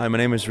 Hi, my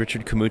name is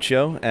Richard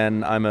Camuccio,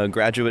 and I'm a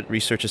graduate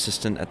research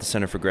assistant at the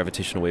Center for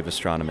Gravitational Wave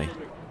Astronomy.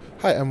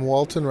 Hi, I'm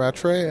Walton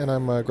Rattray, and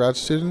I'm a grad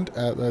student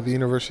at the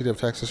University of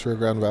Texas Rio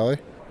Grande Valley.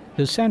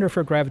 The Center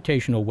for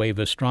Gravitational Wave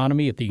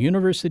Astronomy at the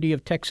University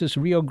of Texas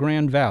Rio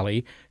Grande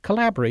Valley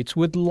collaborates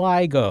with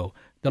LIGO,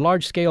 the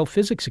large-scale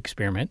physics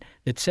experiment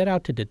that set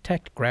out to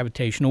detect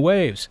gravitational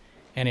waves.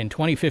 And in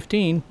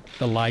 2015,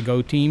 the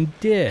LIGO team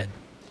did.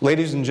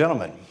 Ladies and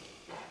gentlemen,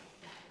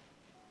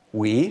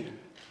 we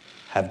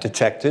have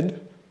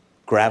detected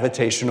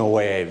gravitational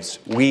waves.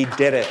 We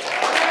did it.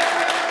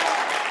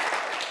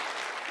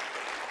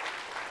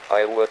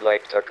 I would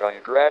like to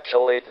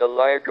congratulate the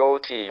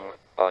LIGO team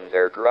on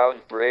their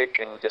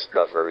groundbreaking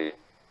discovery.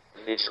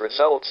 These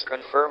results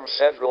confirm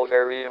several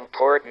very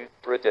important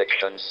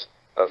predictions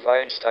of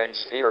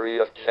Einstein's theory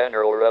of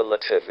general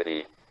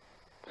relativity.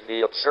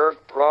 The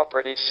observed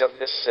properties of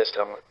this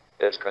system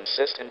is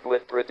consistent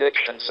with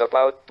predictions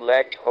about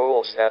black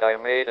holes that I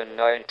made in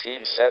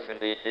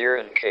 1970 here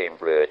in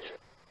Cambridge.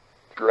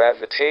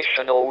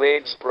 Gravitational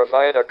waves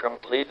provide a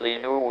completely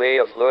new way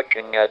of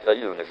looking at the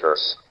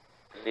universe.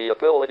 The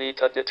ability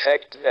to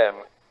detect them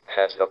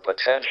has the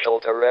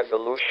potential to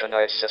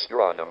revolutionize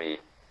astronomy.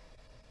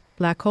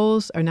 Black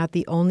holes are not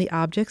the only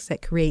objects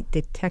that create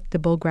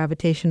detectable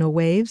gravitational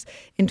waves.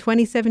 In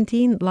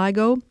 2017,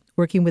 LIGO,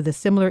 working with a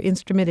similar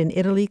instrument in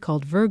Italy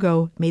called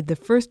Virgo, made the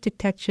first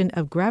detection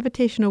of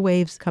gravitational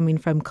waves coming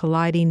from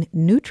colliding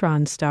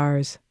neutron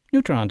stars.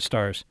 Neutron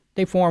stars.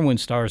 They form when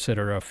stars that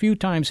are a few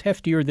times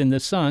heftier than the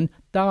sun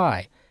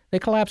die. They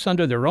collapse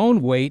under their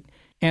own weight,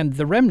 and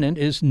the remnant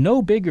is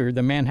no bigger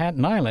than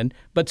Manhattan Island,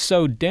 but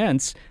so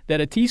dense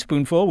that a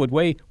teaspoonful would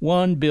weigh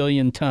 1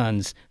 billion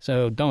tons.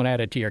 So don't add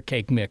it to your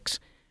cake mix.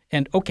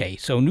 And okay,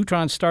 so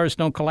neutron stars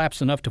don't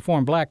collapse enough to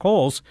form black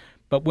holes,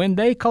 but when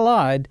they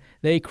collide,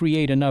 they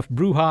create enough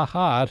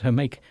brouhaha to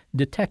make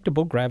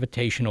detectable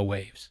gravitational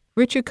waves.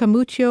 Richard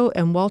Camuccio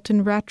and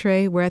Walton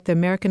Rattray were at the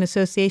American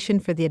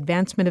Association for the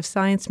Advancement of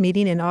Science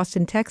meeting in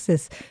Austin,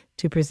 Texas,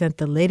 to present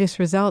the latest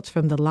results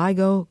from the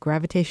LIGO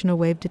gravitational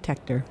wave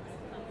detector.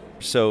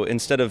 So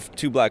instead of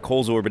two black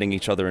holes orbiting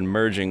each other and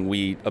merging,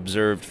 we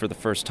observed for the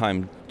first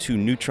time two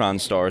neutron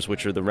stars,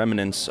 which are the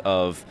remnants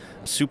of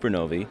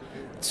supernovae.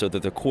 So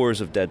they're the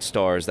cores of dead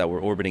stars that were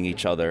orbiting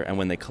each other, and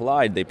when they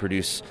collide, they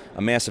produce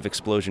a massive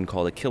explosion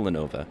called a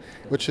kilonova.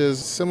 Which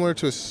is similar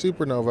to a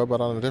supernova,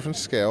 but on a different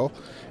scale.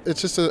 It's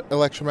just an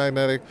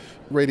electromagnetic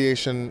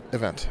radiation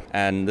event.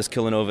 And this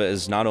kilonova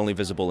is not only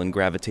visible in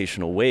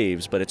gravitational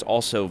waves, but it's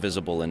also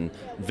visible in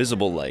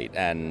visible light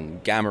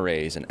and gamma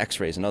rays and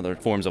X-rays and other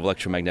forms of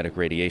electromagnetic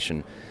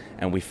radiation.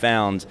 And we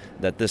found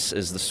that this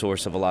is the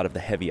source of a lot of the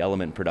heavy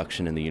element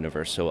production in the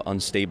universe. So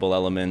unstable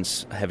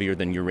elements, heavier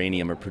than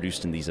uranium, are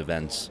produced in these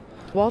events.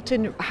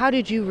 Walton, how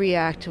did you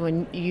react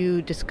when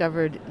you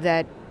discovered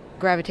that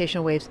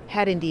gravitational waves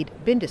had indeed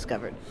been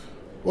discovered?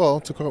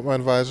 Well, to quote my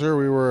advisor,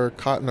 we were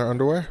caught in our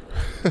underwear.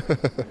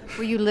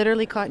 Were you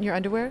literally caught in your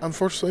underwear?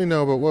 Unfortunately,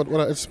 no, but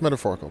it's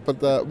metaphorical. But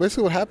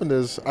basically what happened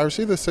is I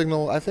received the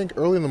signal, I think,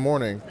 early in the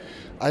morning.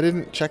 I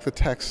didn't check the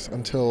text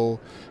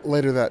until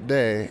later that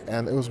day,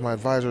 and it was my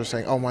advisor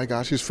saying, oh my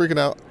gosh, he's freaking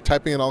out,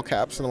 typing in all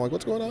caps, and I'm like,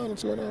 what's going on?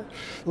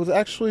 It was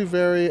actually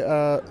very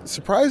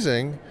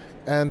surprising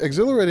and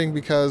exhilarating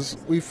because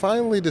we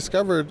finally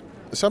discovered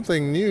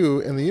something new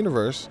in the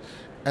universe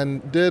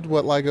and did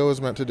what LIGO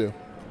is meant to do.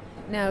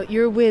 Now,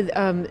 you're with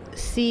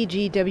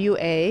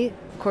CGWA.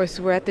 Of course,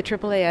 we're at the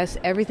AAAS.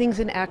 Everything's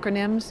in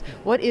acronyms.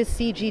 What is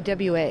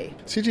CGWA?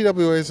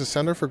 CGWA is the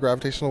Center for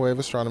Gravitational Wave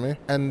Astronomy.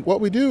 And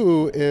what we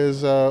do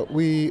is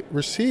we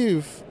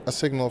receive a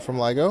signal from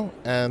LIGO,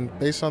 and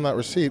based on that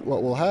receipt,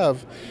 what we'll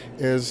have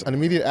is an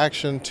immediate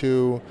action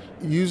to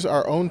use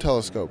our own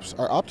telescopes,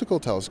 our optical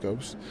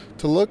telescopes,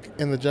 to look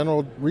in the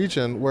general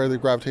region where the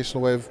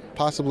gravitational wave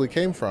possibly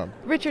came from.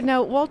 Richard,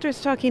 now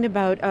Walter's talking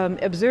about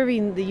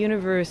observing the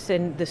universe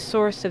and the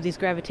source of these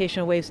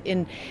gravitational waves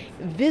in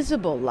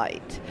visible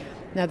light.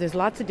 Now, there's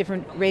lots of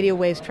different radio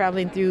waves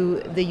traveling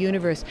through the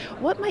universe.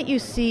 What might you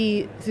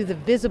see through the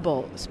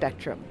visible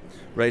spectrum?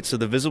 Right, so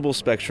the visible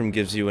spectrum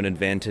gives you an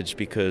advantage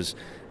because,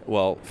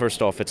 well,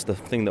 first off, it's the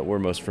thing that we're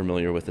most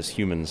familiar with as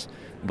humans.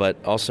 But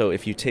also,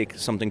 if you take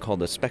something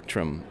called a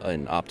spectrum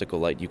in optical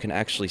light, you can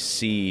actually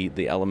see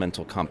the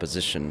elemental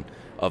composition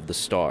of the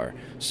star.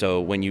 So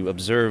when you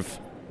observe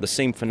the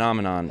same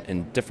phenomenon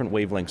in different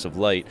wavelengths of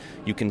light,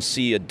 you can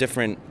see a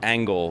different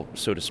angle,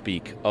 so to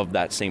speak, of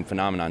that same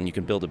phenomenon. You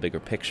can build a bigger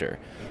picture.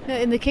 Now,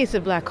 in the case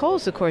of black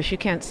holes, of course, you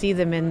can't see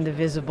them in the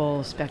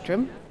visible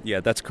spectrum. Yeah,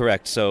 that's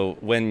correct. So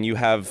when you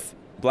have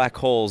black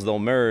holes, they'll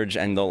merge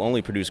and they'll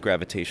only produce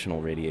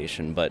gravitational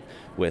radiation. But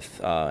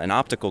with an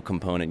optical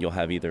component, you'll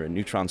have either a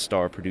neutron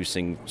star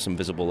producing some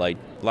visible light.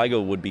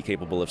 LIGO would be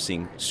capable of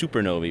seeing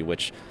supernovae,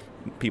 which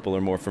people are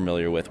more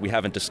familiar with. We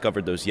haven't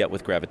discovered those yet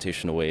with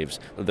gravitational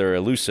waves. They're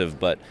elusive,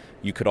 but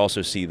you could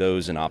also see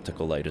those in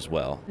optical light as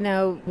well.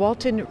 Now,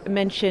 Walton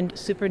mentioned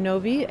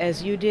supernovae,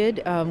 as you did.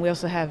 We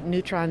also have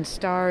neutron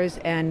stars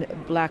and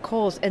black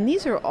holes, and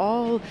these are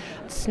all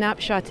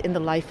snapshots in the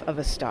life of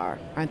a star,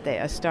 aren't they?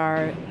 A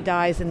star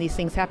dies and these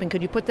things happen.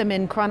 Could you put them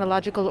in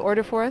chronological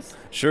order for us?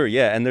 Sure,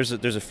 yeah, and there's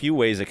a few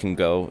ways it can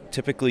go.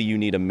 Typically, you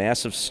need a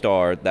massive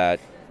star that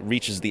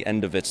reaches the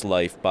end of its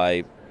life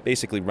by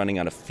basically running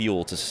out of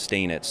fuel to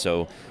sustain it.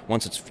 So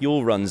once its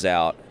fuel runs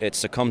out, it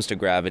succumbs to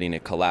gravity and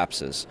it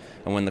collapses.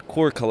 And when the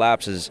core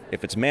collapses,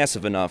 if it's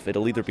massive enough,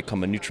 it'll either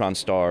become a neutron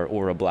star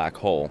or a black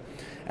hole.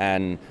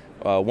 And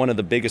one of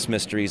the biggest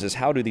mysteries is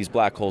how do these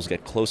black holes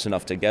get close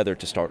enough together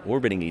to start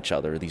orbiting each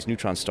other? These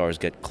neutron stars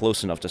get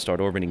close enough to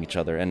start orbiting each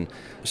other. And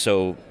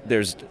so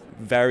there's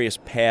various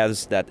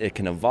paths that it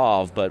can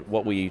evolve, but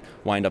what we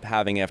wind up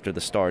having after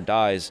the star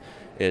dies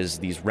is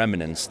these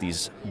remnants,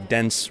 these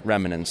dense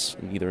remnants,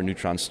 either a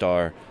neutron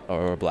star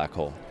or a black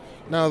hole.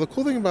 Now, the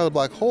cool thing about a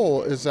black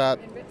hole is that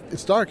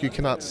it's dark, you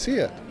cannot see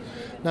it.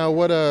 Now,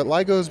 what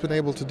LIGO has been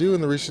able to do in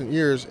the recent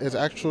years is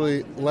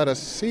actually let us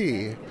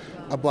see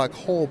a black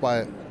hole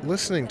by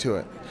listening to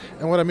it.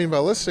 And what I mean by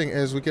listening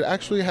is we could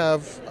actually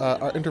have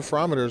our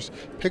interferometers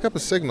pick up a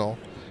signal,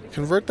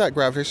 convert that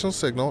gravitational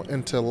signal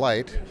into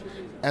light,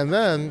 and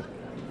then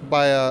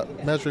by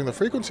measuring the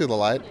frequency of the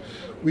light,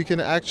 we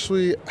can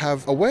actually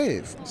have a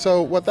wave.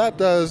 So what that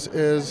does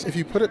is if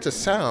you put it to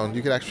sound,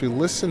 you can actually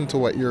listen to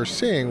what you're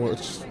seeing,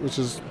 which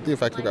is the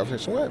effect of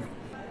gravitational wave.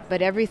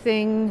 But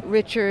everything,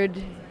 Richard,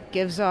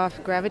 gives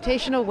off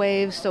gravitational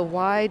waves, so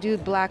why do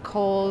black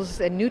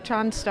holes and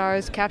neutron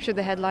stars capture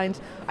the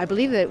headlines? I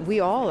believe that we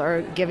all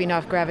are giving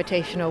off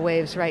gravitational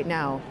waves right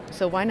now,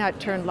 so why not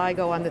turn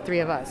LIGO on the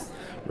three of us?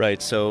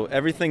 Right, so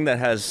everything that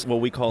has what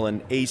we call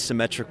an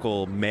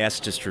asymmetrical mass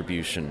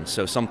distribution,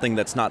 so something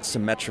that's not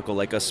symmetrical,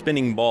 like a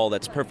spinning ball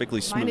that's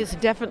perfectly smooth. Mine is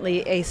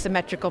definitely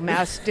asymmetrical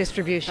mass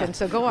distribution,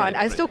 so go on.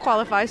 I still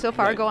qualify so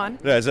far, go on.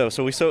 Yeah,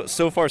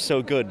 so far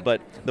so good,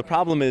 but the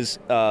problem is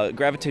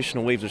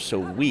gravitational waves are so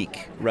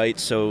weak, right?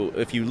 So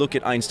if you look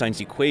at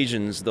Einstein's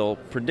equations, they'll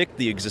predict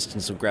the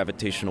existence of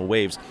gravitational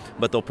waves,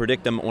 but they'll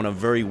predict them on a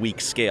very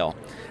weak scale.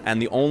 And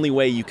the only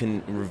way you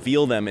can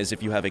reveal them is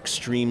if you have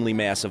extremely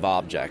massive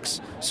objects.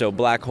 So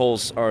black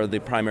holes are the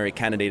primary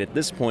candidate at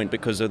this point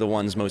because they're the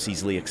ones most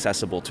easily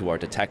accessible to our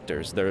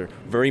detectors. They're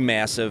very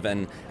massive,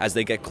 and as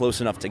they get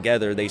close enough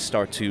together, they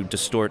start to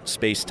distort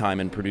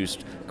space-time and produce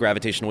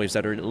gravitational waves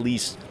that are at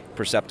least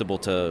perceptible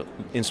to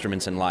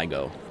instruments in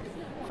LIGO.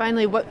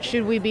 Finally, what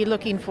should we be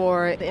looking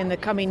for in the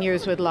coming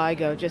years with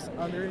LIGO? Just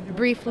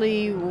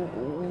briefly,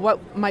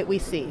 what might we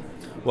see?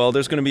 Well,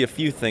 there's going to be a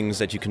few things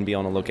that you can be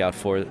on the lookout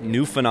for.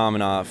 New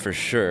phenomena for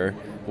sure.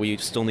 We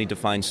still need to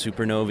find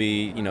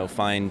supernovae,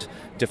 find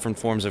different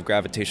forms of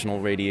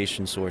gravitational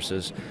radiation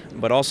sources,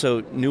 but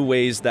also new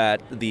ways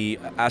that the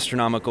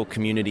astronomical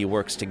community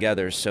works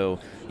together. So,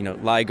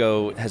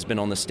 LIGO has been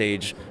on the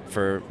stage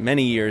for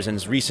many years and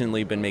has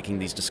recently been making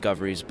these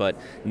discoveries, but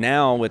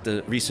now with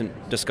the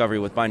recent discovery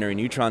with binary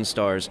neutron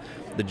stars,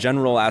 the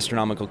general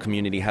astronomical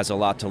community has a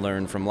lot to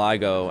learn from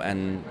LIGO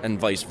and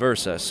vice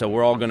versa. So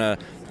we're all going to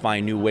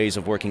find new ways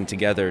of working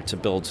together to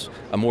build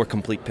a more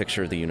complete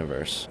picture of the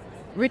universe.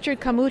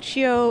 Richard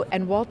Camuccio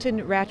and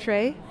Walton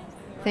Rattray,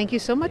 thank you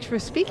so much for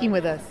speaking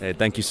with us. Hey,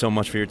 thank you so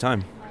much for your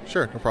time.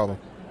 Sure, no problem.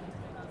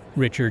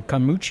 Richard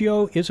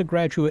Camuccio is a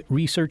graduate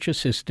research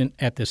assistant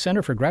at the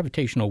Center for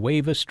Gravitational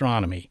Wave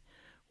Astronomy.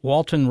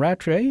 Walton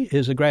Rattray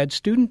is a grad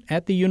student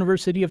at the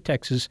University of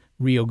Texas,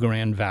 Rio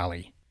Grande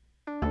Valley.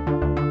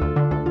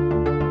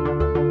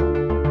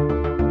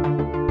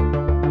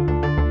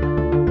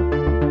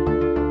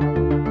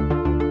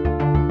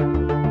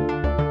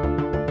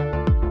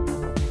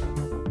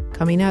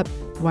 Coming up,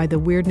 why the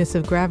weirdness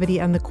of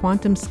gravity on the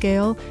quantum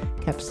scale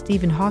kept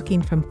Stephen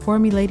Hawking from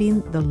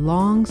formulating the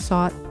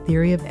long-sought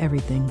theory of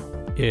everything.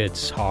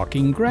 It's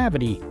Hawking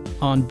Gravity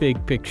on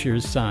Big Picture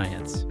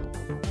Science.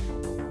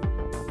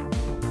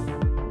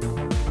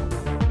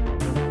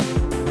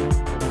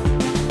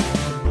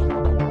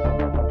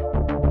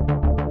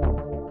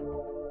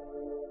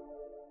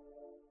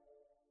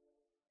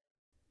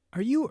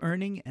 Are you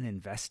earning and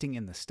investing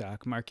in the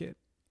stock market?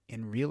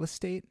 In real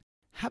estate?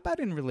 How about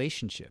in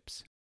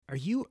relationships? Are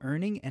you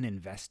earning and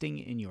investing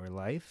in your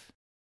life?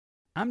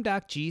 I'm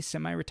Doc G,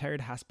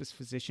 semi-retired hospice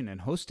physician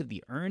and host of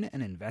the Earn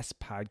and Invest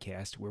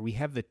podcast, where we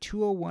have the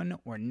 201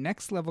 or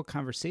next level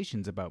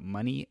conversations about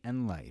money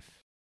and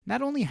life.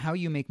 Not only how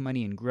you make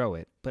money and grow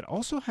it, but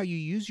also how you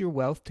use your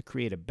wealth to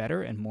create a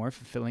better and more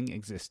fulfilling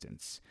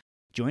existence.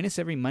 Join us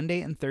every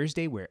Monday and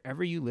Thursday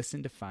wherever you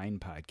listen to fine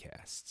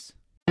podcasts.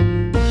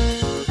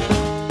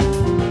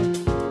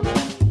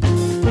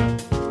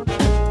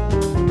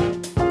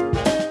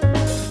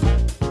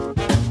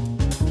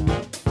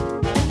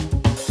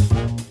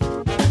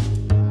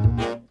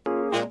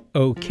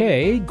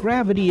 Okay,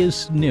 gravity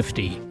is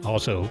nifty,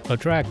 also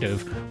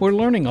attractive. We're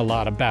learning a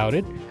lot about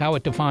it, how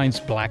it defines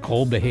black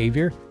hole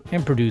behavior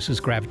and produces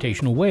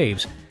gravitational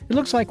waves. It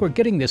looks like we're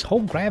getting this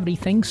whole gravity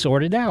thing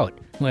sorted out.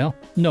 Well,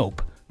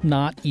 nope,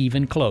 not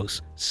even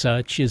close.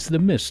 Such is the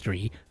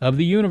mystery of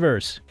the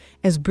universe.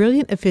 As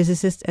brilliant a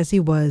physicist as he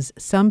was,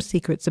 some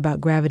secrets about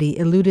gravity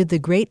eluded the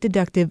great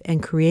deductive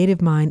and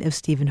creative mind of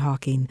Stephen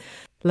Hawking.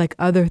 Like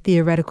other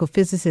theoretical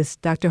physicists,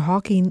 Dr.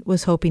 Hawking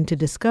was hoping to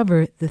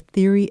discover the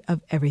theory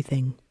of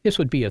everything. This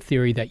would be a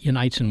theory that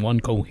unites in one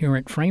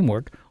coherent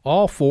framework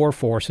all four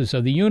forces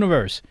of the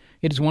universe.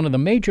 It is one of the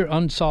major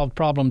unsolved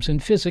problems in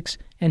physics,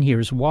 and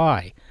here's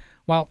why.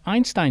 While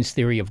Einstein's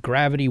theory of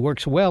gravity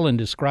works well in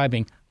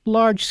describing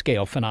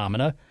large-scale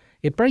phenomena,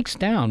 it breaks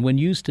down when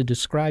used to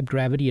describe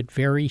gravity at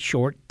very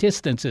short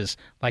distances,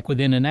 like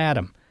within an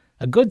atom.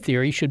 A good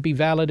theory should be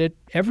valid at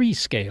every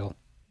scale.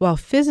 While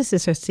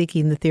physicists are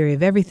seeking the theory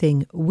of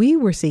everything, we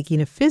were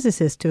seeking a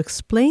physicist to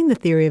explain the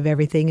theory of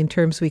everything in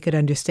terms we could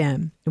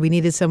understand. We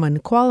needed someone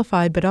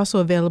qualified but also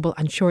available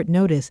on short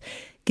notice,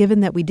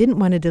 given that we didn't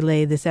want to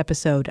delay this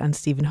episode on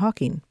Stephen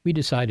Hawking. We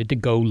decided to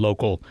go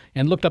local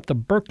and looked up the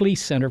Berkeley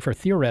Center for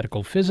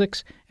Theoretical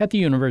Physics at the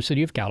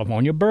University of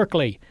California,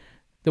 Berkeley.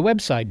 The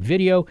website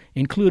video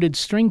included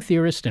string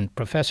theorist and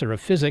professor of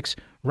physics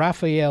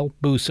Raphael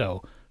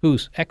Busso,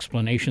 whose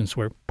explanations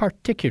were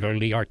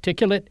particularly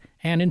articulate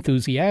and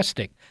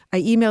enthusiastic.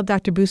 I emailed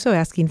Dr. Busso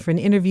asking for an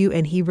interview,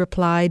 and he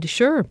replied,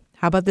 "Sure,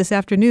 how about this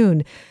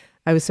afternoon?"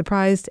 I was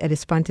surprised at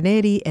his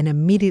spontaneity and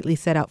immediately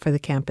set out for the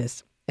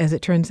campus. As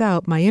it turns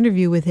out, my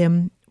interview with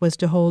him was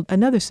to hold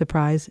another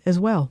surprise as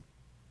well.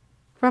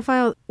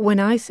 Raphael, when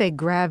I say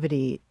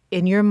gravity,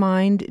 in your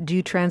mind, do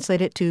you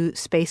translate it to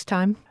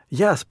space-time?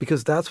 Yes,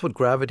 because that's what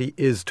gravity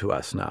is to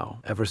us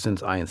now, ever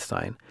since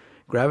Einstein.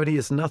 Gravity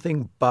is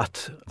nothing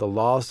but the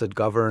laws that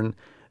govern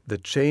the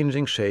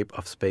changing shape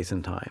of space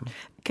and time.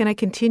 Can I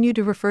continue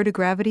to refer to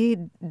gravity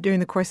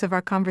during the course of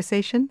our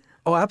conversation?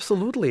 Oh,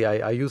 absolutely.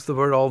 I use the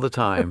word all the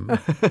time.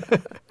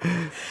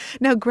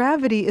 Now,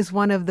 gravity is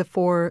one of the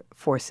four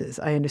forces.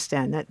 I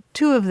understand that.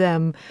 Two of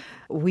them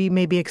we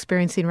may be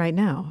experiencing right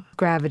now,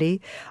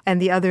 gravity,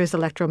 and the other is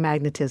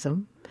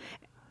electromagnetism.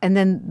 And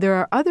then there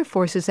are other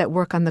forces that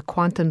work on the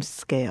quantum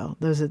scale.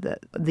 Those are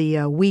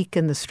the weak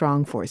and the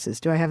strong forces.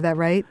 Do I have that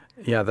right?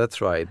 Yeah,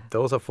 that's right.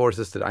 Those are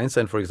forces that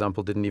Einstein, for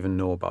example, didn't even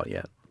know about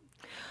yet.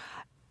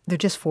 They're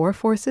just four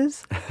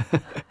forces?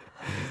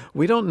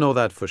 We don't know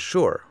that for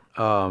sure.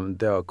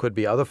 There could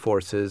be other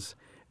forces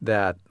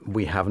that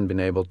we haven't been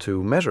able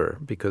to measure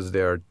because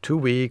they're too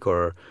weak,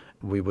 or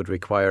we would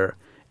require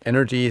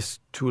energies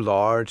too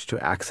large to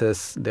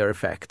access their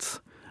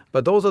effects.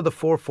 But those are the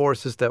four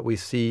forces that we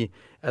see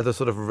as the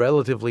sort of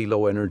relatively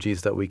low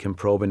energies that we can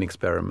probe in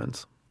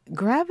experiments.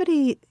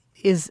 Gravity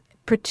is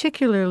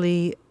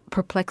particularly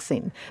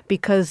perplexing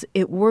because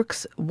it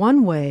works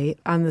one way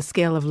on the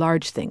scale of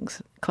large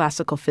things,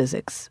 classical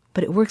physics,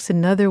 but it works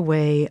another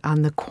way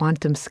on the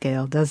quantum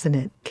scale, doesn't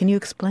it? Can you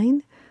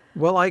explain?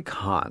 Well, I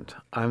can't.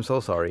 I'm so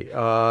sorry.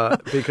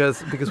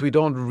 Because we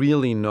don't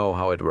really know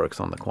how it works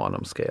on the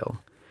quantum scale.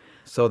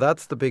 So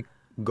that's the big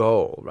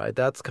goal, right?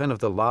 That's kind of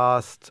the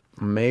last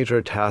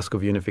major task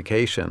of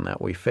unification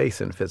that we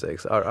face in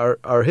physics.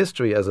 Our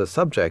history as a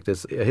subject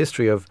is a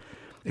history of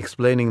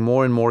explaining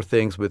more and more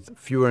things with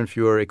fewer and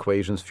fewer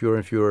equations, fewer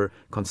and fewer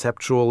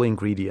conceptual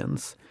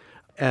ingredients.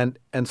 And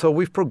so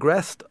we've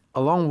progressed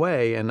a long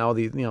way, and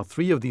now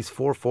three of these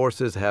four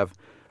forces have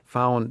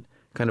found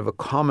kind of a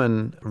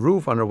common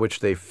roof under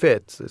which they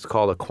fit. It's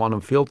called a quantum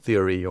field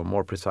theory, or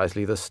more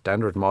precisely, the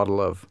standard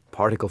model of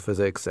particle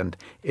physics. And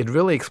it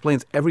really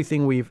explains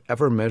everything we've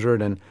ever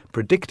measured and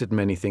predicted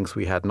many things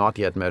we had not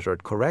yet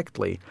measured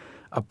correctly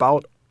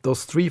about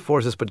those three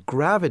forces. But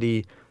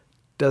gravity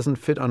doesn't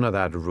fit under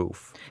that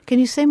roof. Can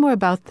you say more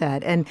about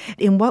that? And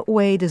in what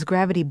way does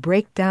gravity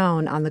break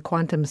down on the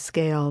quantum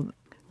scale?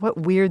 What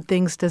weird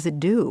things does it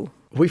do?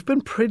 We've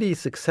been pretty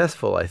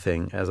successful, I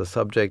think, as a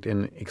subject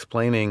in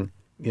explaining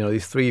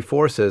these three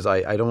forces.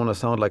 I don't want to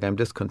sound like I'm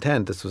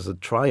discontent. This was a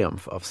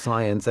triumph of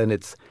science, and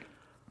it's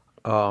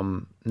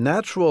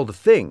natural to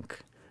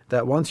think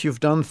that once you've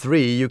done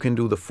three, you can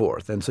do the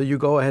fourth. And so you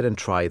go ahead and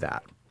try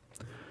that.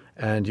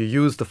 And you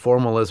use the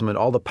formalism and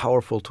all the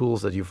powerful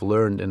tools that you've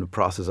learned in the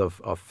process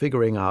of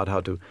figuring out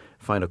how to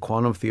find a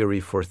quantum theory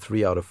for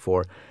 3 out of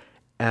 4.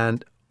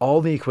 And all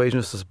the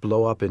equations just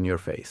blow up in your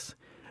face.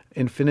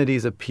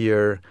 Infinities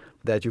appear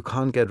that you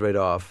can't get rid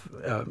of.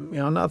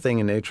 Nothing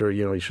in nature,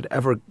 you should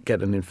ever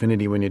get an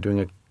infinity when you're doing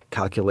a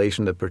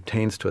calculation that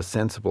pertains to a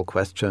sensible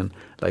question,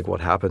 like what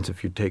happens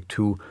if you take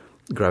two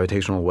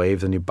gravitational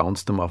waves and you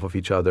bounce them off of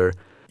each other.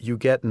 You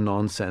get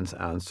nonsense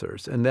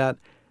answers. And that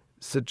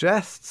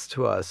suggests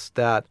to us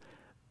that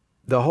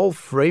the whole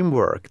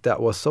framework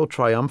that was so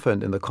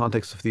triumphant in the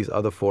context of these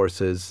other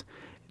forces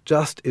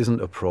just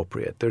isn't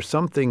appropriate. There's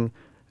something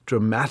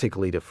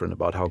dramatically different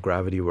about how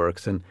gravity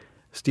works. And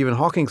Stephen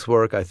Hawking's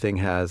work, I think,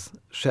 has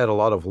shed a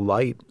lot of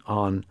light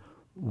on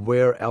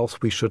where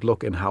else we should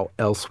look and how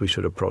else we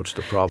should approach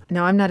the problem.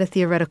 Now, I'm not a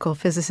theoretical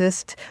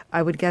physicist.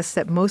 I would guess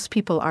that most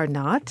people are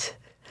not.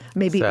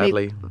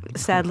 Sadly,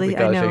 we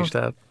gotta I know. change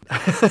that.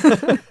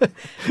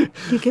 Can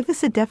you give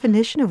us a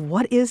definition of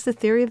what is the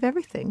theory of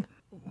everything?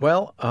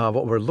 Well,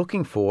 what we're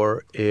looking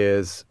for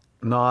is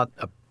not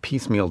a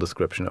piecemeal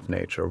description of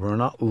nature. We're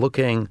not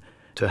looking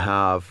to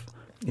have,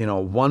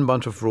 one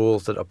bunch of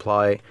rules that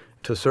apply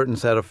to a certain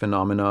set of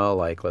phenomena,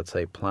 like, let's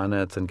say,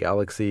 planets and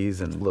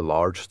galaxies and the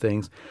large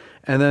things,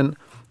 and then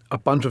a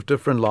bunch of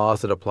different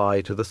laws that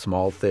apply to the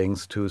small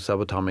things, to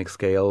subatomic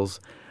scales,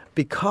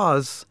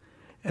 because,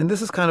 and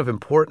this is kind of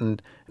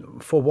important,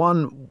 for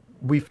one,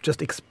 we've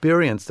just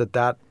experienced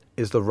that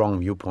is the wrong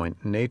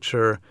viewpoint.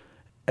 Nature,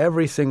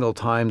 every single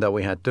time that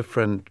we had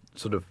different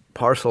sort of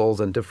parcels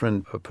and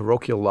different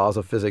parochial laws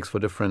of physics for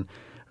different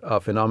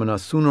phenomena,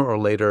 sooner or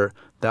later,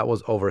 that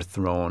was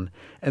overthrown.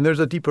 And there's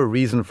a deeper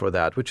reason for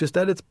that, which is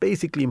that it's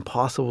basically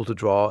impossible to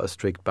draw a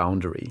strict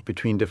boundary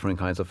between different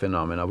kinds of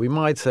phenomena. We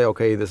might say,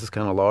 okay, this is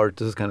kind of large,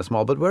 this is kind of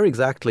small, but where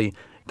exactly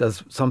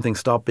does something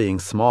stop being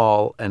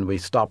small and we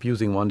stop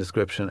using one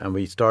description and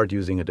we start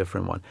using a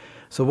different one?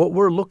 So what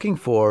we're looking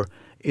for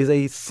is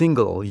a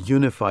single,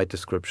 unified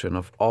description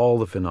of all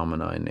the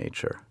phenomena in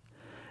nature.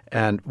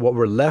 And what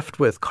we're left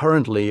with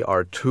currently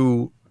are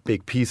two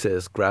big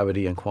pieces,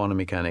 gravity and quantum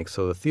mechanics.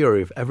 So the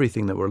theory of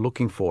everything that we're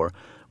looking for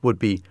would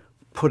be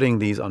putting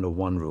these under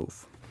one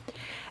roof.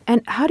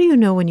 And how do you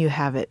know when you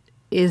have it?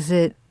 Is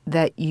it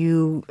that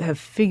you have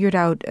figured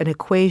out an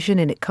equation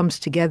and it comes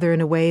together in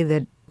a way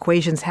that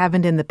equations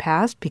haven't in the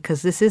past?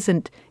 Because this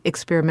isn't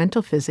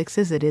experimental physics,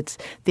 is it? It's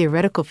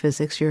theoretical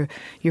physics. You're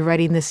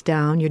writing this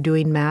down. You're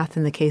doing math.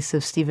 In the case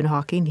of Stephen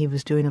Hawking, he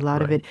was doing a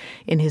lot of it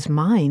in his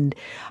mind.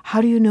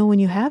 How do you know when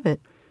you have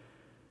it?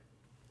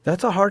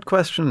 That's a hard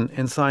question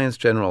in science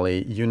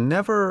generally. You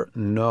never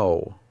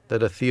know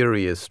that a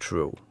theory is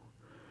true.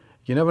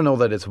 You never know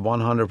that it's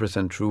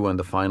 100% true and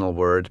the final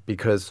word,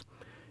 because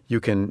you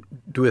can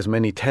do as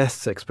many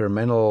tests,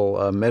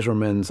 experimental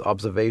measurements,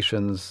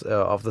 observations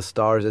of the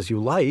stars as you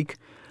like.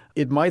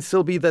 It might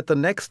still be that the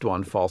next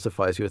one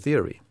falsifies your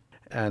theory.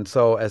 And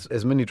so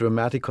as many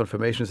dramatic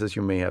confirmations as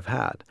you may have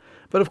had.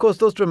 But of course,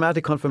 those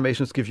dramatic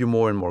confirmations give you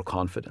more and more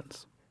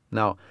confidence.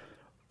 Now,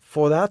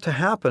 for that to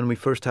happen, we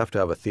first have to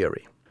have a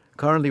theory.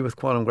 Currently with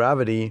quantum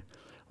gravity,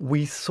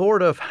 we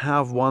sort of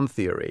have one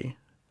theory,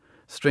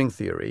 string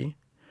theory,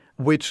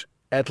 which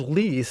at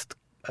least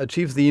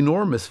achieves the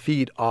enormous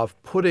feat of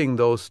putting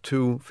those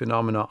two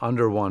phenomena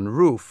under one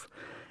roof.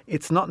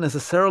 It's not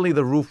necessarily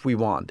the roof we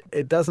want.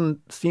 It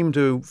doesn't seem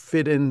to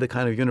fit in the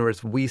kind of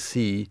universe we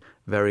see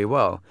very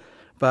well.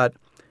 But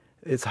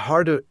it's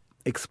hard to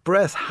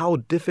express how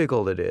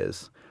difficult it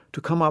is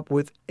to come up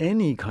with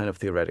any kind of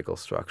theoretical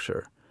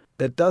structure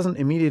that doesn't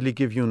immediately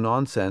give you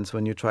nonsense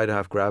when you try to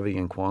have gravity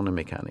and quantum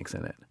mechanics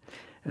in it.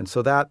 And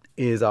so that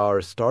is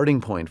our starting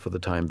point for the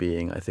time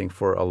being, I think,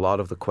 for a lot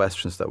of the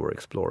questions that we're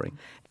exploring.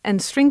 And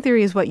string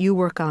theory is what you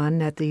work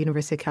on at the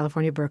University of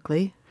California,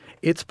 Berkeley.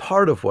 It's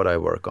part of what I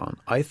work on.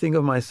 I think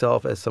of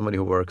myself as somebody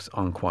who works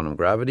on quantum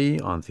gravity,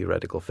 on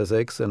theoretical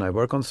physics, and I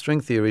work on string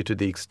theory to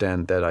the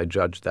extent that I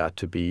judge that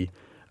to be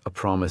a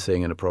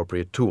promising and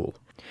appropriate tool.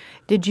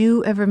 Did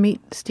you ever meet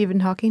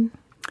Stephen Hawking?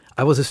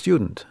 I was a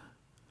student.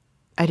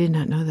 I did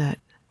not know that.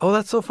 Oh,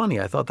 that's so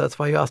funny. I thought that's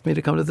why you asked me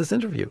to come to this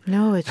interview.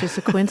 No, it's just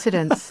a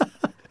coincidence.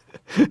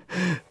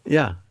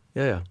 Yeah.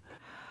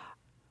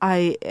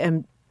 I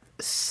am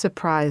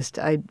surprised.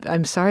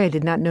 I'm sorry I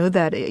did not know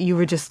that. You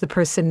were just the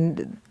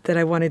person that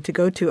I wanted to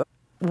go to.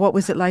 What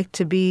was it like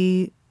to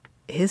be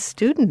his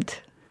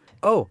student?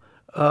 Oh,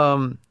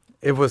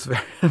 it was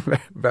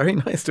very, very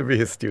nice to be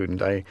his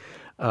student.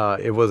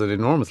 It was an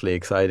enormously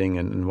exciting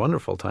and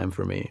wonderful time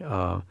for me.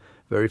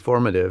 Very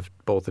formative,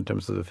 both in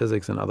terms of the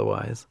physics and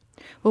otherwise.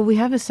 Well, we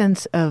have a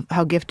sense of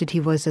how gifted he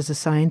was as a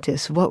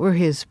scientist. What were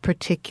his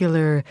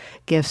particular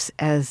gifts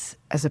as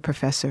a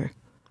professor?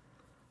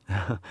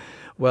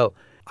 Well,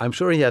 I'm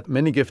sure he had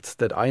many gifts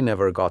that I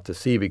never got to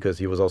see because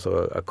he was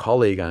also a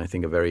colleague, and I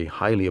think a very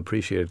highly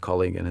appreciated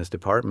colleague in his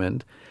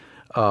department.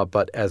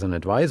 But as an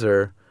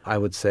advisor, I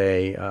would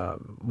say,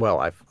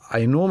 I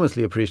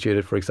enormously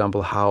appreciated, for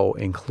example, how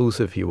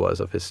inclusive he was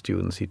of his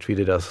students. He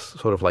treated us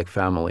sort of like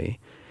family,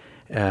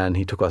 and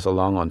he took us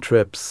along on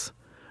trips.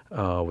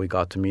 We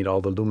got to meet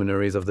all the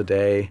luminaries of the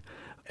day.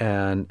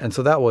 And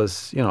so that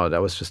was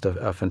just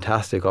a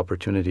fantastic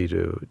opportunity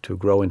to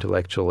grow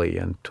intellectually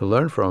and to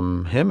learn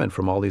from him and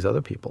from all these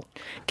other people.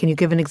 Can you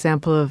give an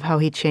example of how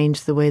he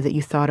changed the way that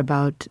you thought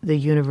about the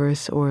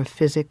universe or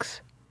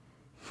physics?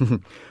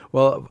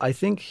 Well, I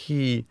think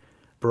he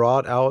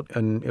brought out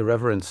an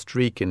irreverent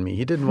streak in me.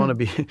 He didn't want to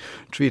be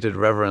treated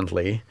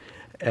reverently.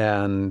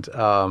 And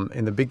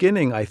in the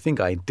beginning, I think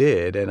I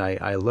did. And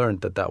I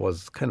learned that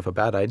was kind of a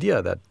bad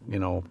idea, that,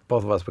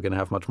 both of us were going to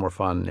have much more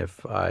fun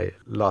if I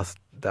lost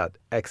that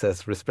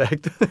excess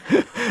respect.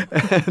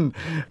 and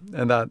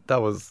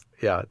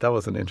that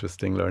was an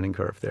interesting learning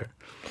curve there.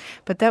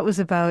 But that was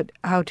about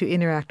how to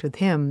interact with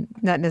him,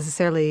 not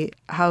necessarily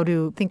how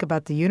to think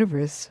about the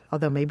universe,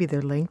 although maybe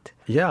they're linked.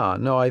 Yeah,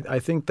 no, I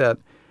think that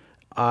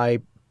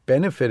I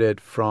benefited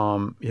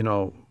from,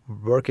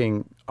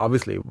 working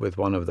obviously with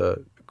one of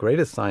the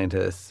greatest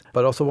scientists,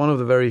 but also one of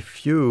the very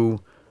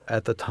few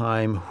at the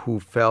time who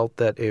felt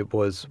that it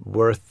was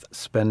worth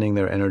spending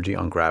their energy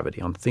on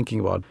gravity, on thinking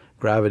about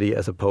gravity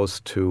as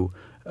opposed to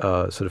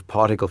sort of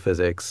particle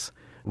physics,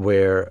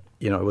 where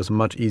it was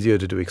much easier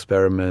to do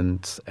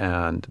experiments,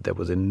 and there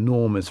was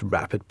enormous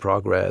rapid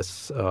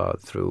progress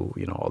through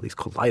all these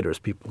colliders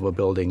people were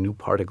building, new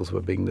particles were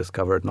being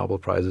discovered, Nobel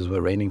Prizes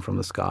were raining from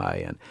the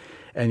sky,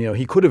 and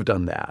he could have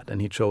done that,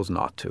 and he chose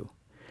not to.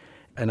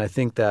 And I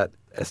think that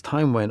as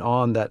time went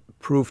on, that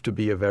proved to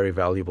be a very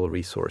valuable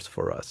resource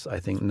for us. I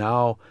think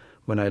now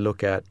when I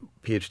look at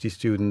PhD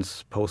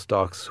students,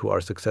 postdocs who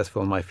are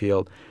successful in my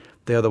field,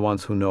 they're the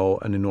ones who know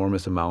an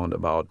enormous amount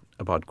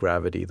about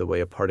gravity, the way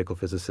a particle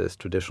physicist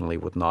traditionally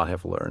would not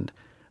have learned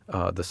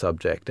the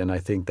subject. And I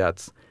think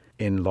that's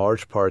in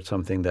large part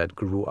something that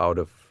grew out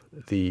of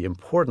the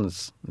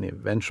importance, the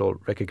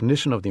eventual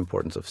recognition of the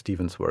importance of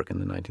Stephen's work in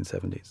the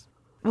 1970s.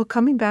 Well,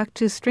 coming back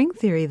to string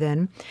theory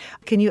then,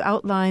 can you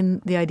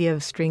outline the idea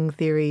of string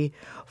theory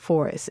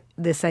for us?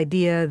 This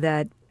idea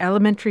that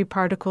elementary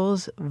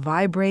particles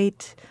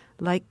vibrate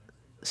like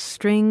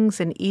strings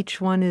and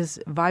each one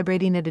is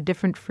vibrating at a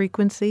different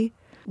frequency?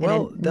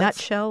 Well, in a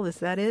nutshell, is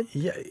that it?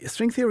 Yeah,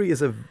 string theory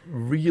is a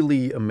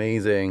really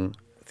amazing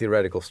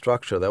theoretical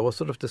structure that was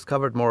sort of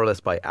discovered more or less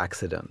by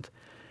accident.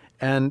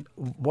 And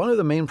one of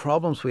the main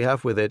problems we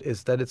have with it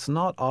is that it's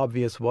not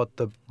obvious what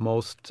the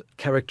most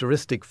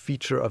characteristic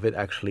feature of it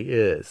actually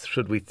is.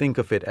 Should we think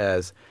of it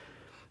as,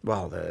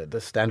 well,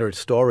 the standard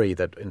story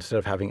that instead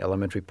of having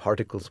elementary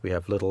particles, we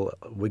have little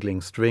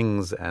wiggling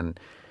strings, and,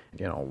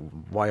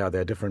 why are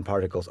there different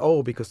particles?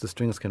 Oh, because the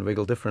strings can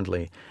wiggle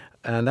differently.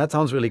 And that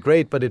sounds really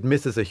great, but it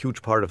misses a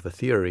huge part of the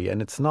theory.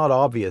 And it's not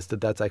obvious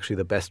that that's actually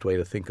the best way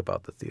to think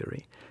about the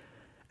theory.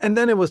 And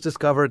then it was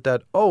discovered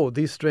that,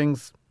 these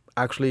strings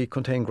actually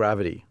contain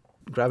gravity.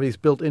 Gravity is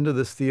built into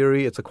this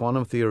theory. It's a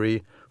quantum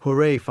theory.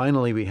 Hooray,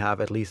 finally we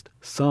have at least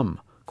some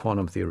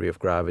quantum theory of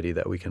gravity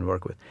that we can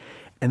work with.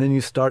 And then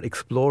you start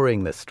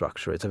exploring this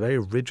structure. It's a very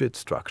rigid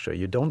structure.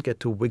 You don't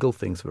get to wiggle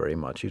things very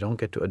much. You don't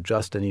get to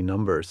adjust any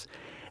numbers.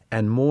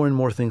 And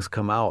more things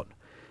come out.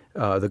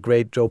 The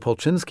great Joe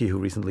Polchinski, who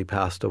recently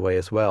passed away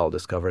as well,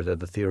 discovered that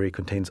the theory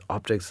contains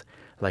objects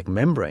like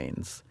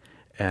membranes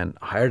and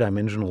higher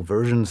dimensional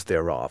versions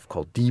thereof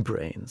called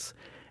D-branes.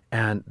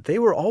 And they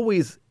were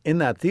always in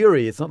that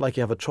theory. It's not like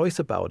you have a choice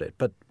about it,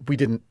 but we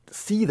didn't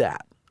see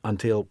that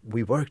until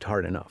we worked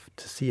hard enough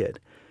to see it.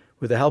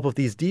 With the help of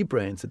these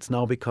D-branes, it's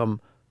now become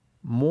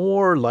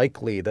more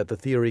likely that the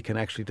theory can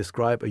actually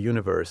describe a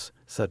universe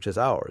such as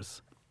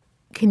ours.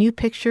 Can you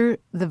picture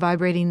the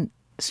vibrating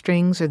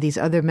strings or these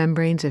other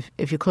membranes?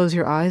 If you close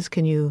your eyes,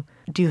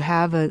 do you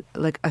have a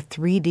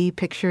 3D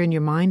picture in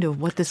your mind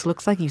of what this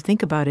looks like? You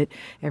think about it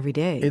every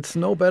day. It's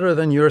no better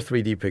than your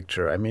 3D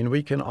picture. I mean,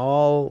 we can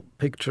all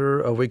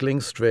picture a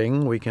wiggling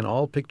string. We can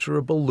all picture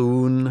a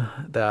balloon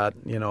that,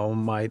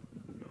 might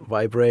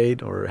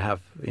vibrate or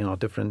have,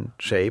 different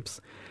shapes.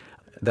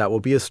 That will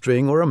be a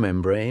string or a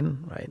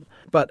membrane, right?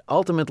 But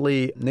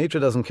ultimately, nature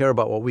doesn't care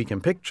about what we can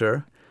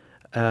picture.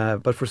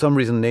 But for some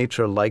reason,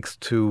 nature likes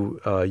to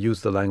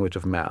use the language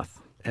of math.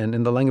 And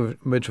in the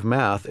language of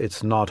math,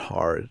 it's not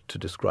hard to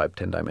describe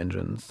 10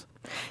 dimensions.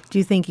 Do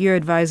you think your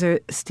advisor,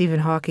 Stephen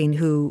Hawking,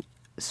 who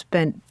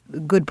spent a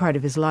good part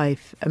of his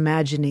life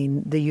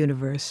imagining the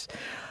universe,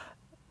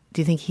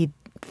 do you think he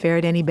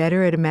fared any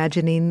better at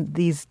imagining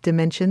these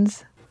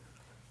dimensions?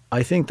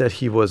 I think that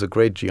he was a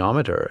great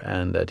geometer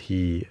and that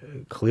he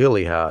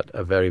clearly had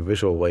a very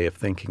visual way of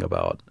thinking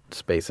about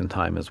space and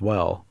time as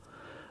well.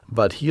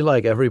 But he,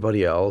 like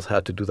everybody else,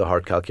 had to do the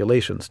hard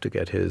calculations to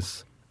get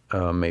his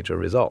major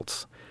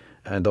results.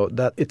 And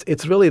that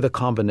it's really the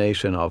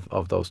combination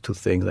of those two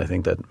things, I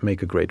think, that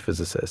make a great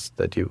physicist,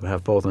 that you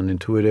have both an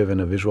intuitive and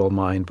a visual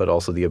mind, but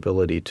also the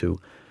ability to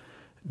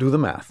do the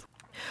math.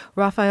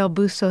 Raphael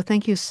Bousso,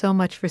 thank you so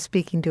much for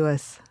speaking to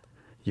us.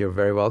 You're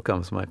very welcome.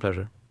 It's my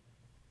pleasure.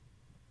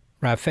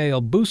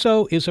 Raphael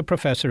Bousso is a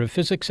professor of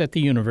physics at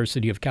the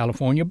University of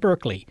California,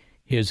 Berkeley.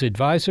 His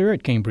advisor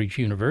at Cambridge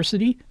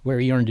University, where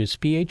he earned his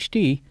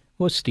Ph.D.,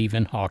 was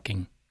Stephen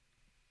Hawking.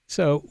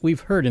 So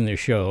we've heard in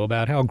this show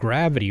about how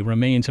gravity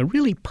remains a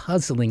really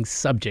puzzling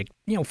subject.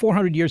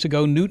 400 years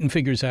ago, Newton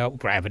figures out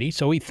gravity,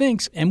 so he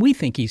thinks, and we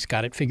think he's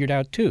got it figured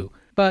out too.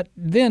 But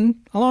then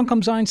along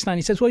comes Einstein.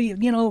 He says, well,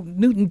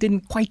 Newton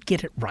didn't quite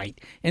get it right.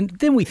 And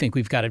then we think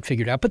we've got it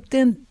figured out. But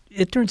then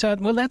it turns out,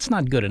 well, that's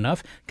not good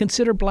enough.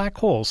 Consider black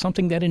holes,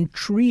 something that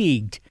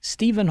intrigued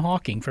Stephen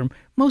Hawking for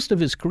most of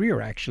his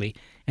career, actually.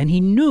 And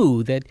he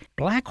knew that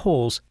black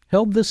holes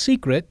held the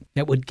secret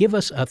that would give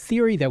us a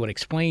theory that would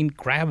explain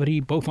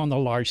gravity both on the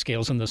large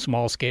scales and the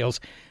small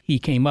scales. He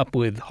came up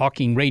with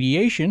Hawking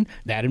radiation.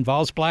 That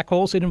involves black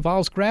holes. It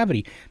involves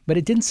gravity. But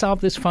it didn't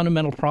solve this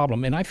fundamental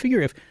problem. And I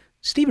figure if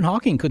Stephen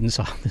Hawking couldn't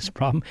solve this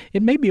problem,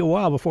 it may be a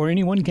while before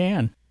anyone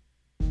can.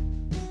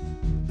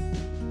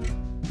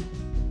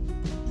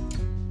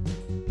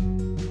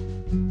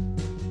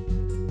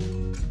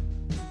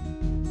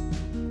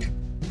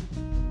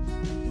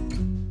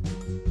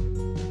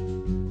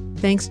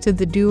 Thanks to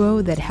the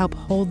duo that helped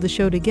hold the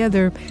show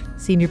together,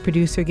 senior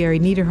producer Gary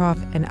Niederhoff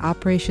and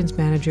operations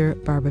manager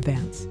Barbara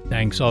Vance.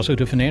 Thanks also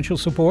to financial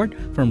support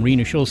from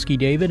Rena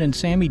Shulsky-David and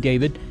Sammy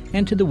David,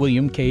 and to the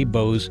William K.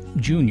 Bowes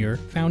Jr.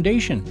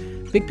 Foundation.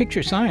 Big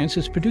Picture Science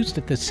is produced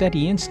at the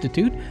SETI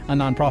Institute, a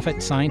nonprofit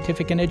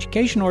scientific and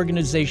education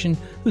organization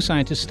whose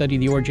scientists study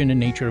the origin and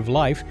nature of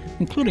life,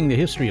 including the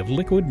history of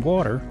liquid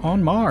water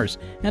on Mars.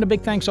 And a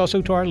big thanks also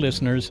to our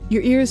listeners.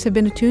 Your ears have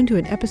been attuned to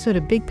an episode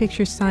of Big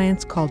Picture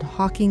Science called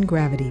Hawking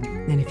Gravity.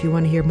 And if you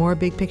want to hear more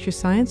Big Picture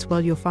Science,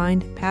 well, you'll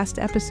find past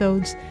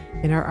episodes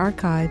in our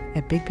archive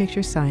at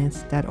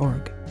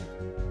bigpicturescience.org.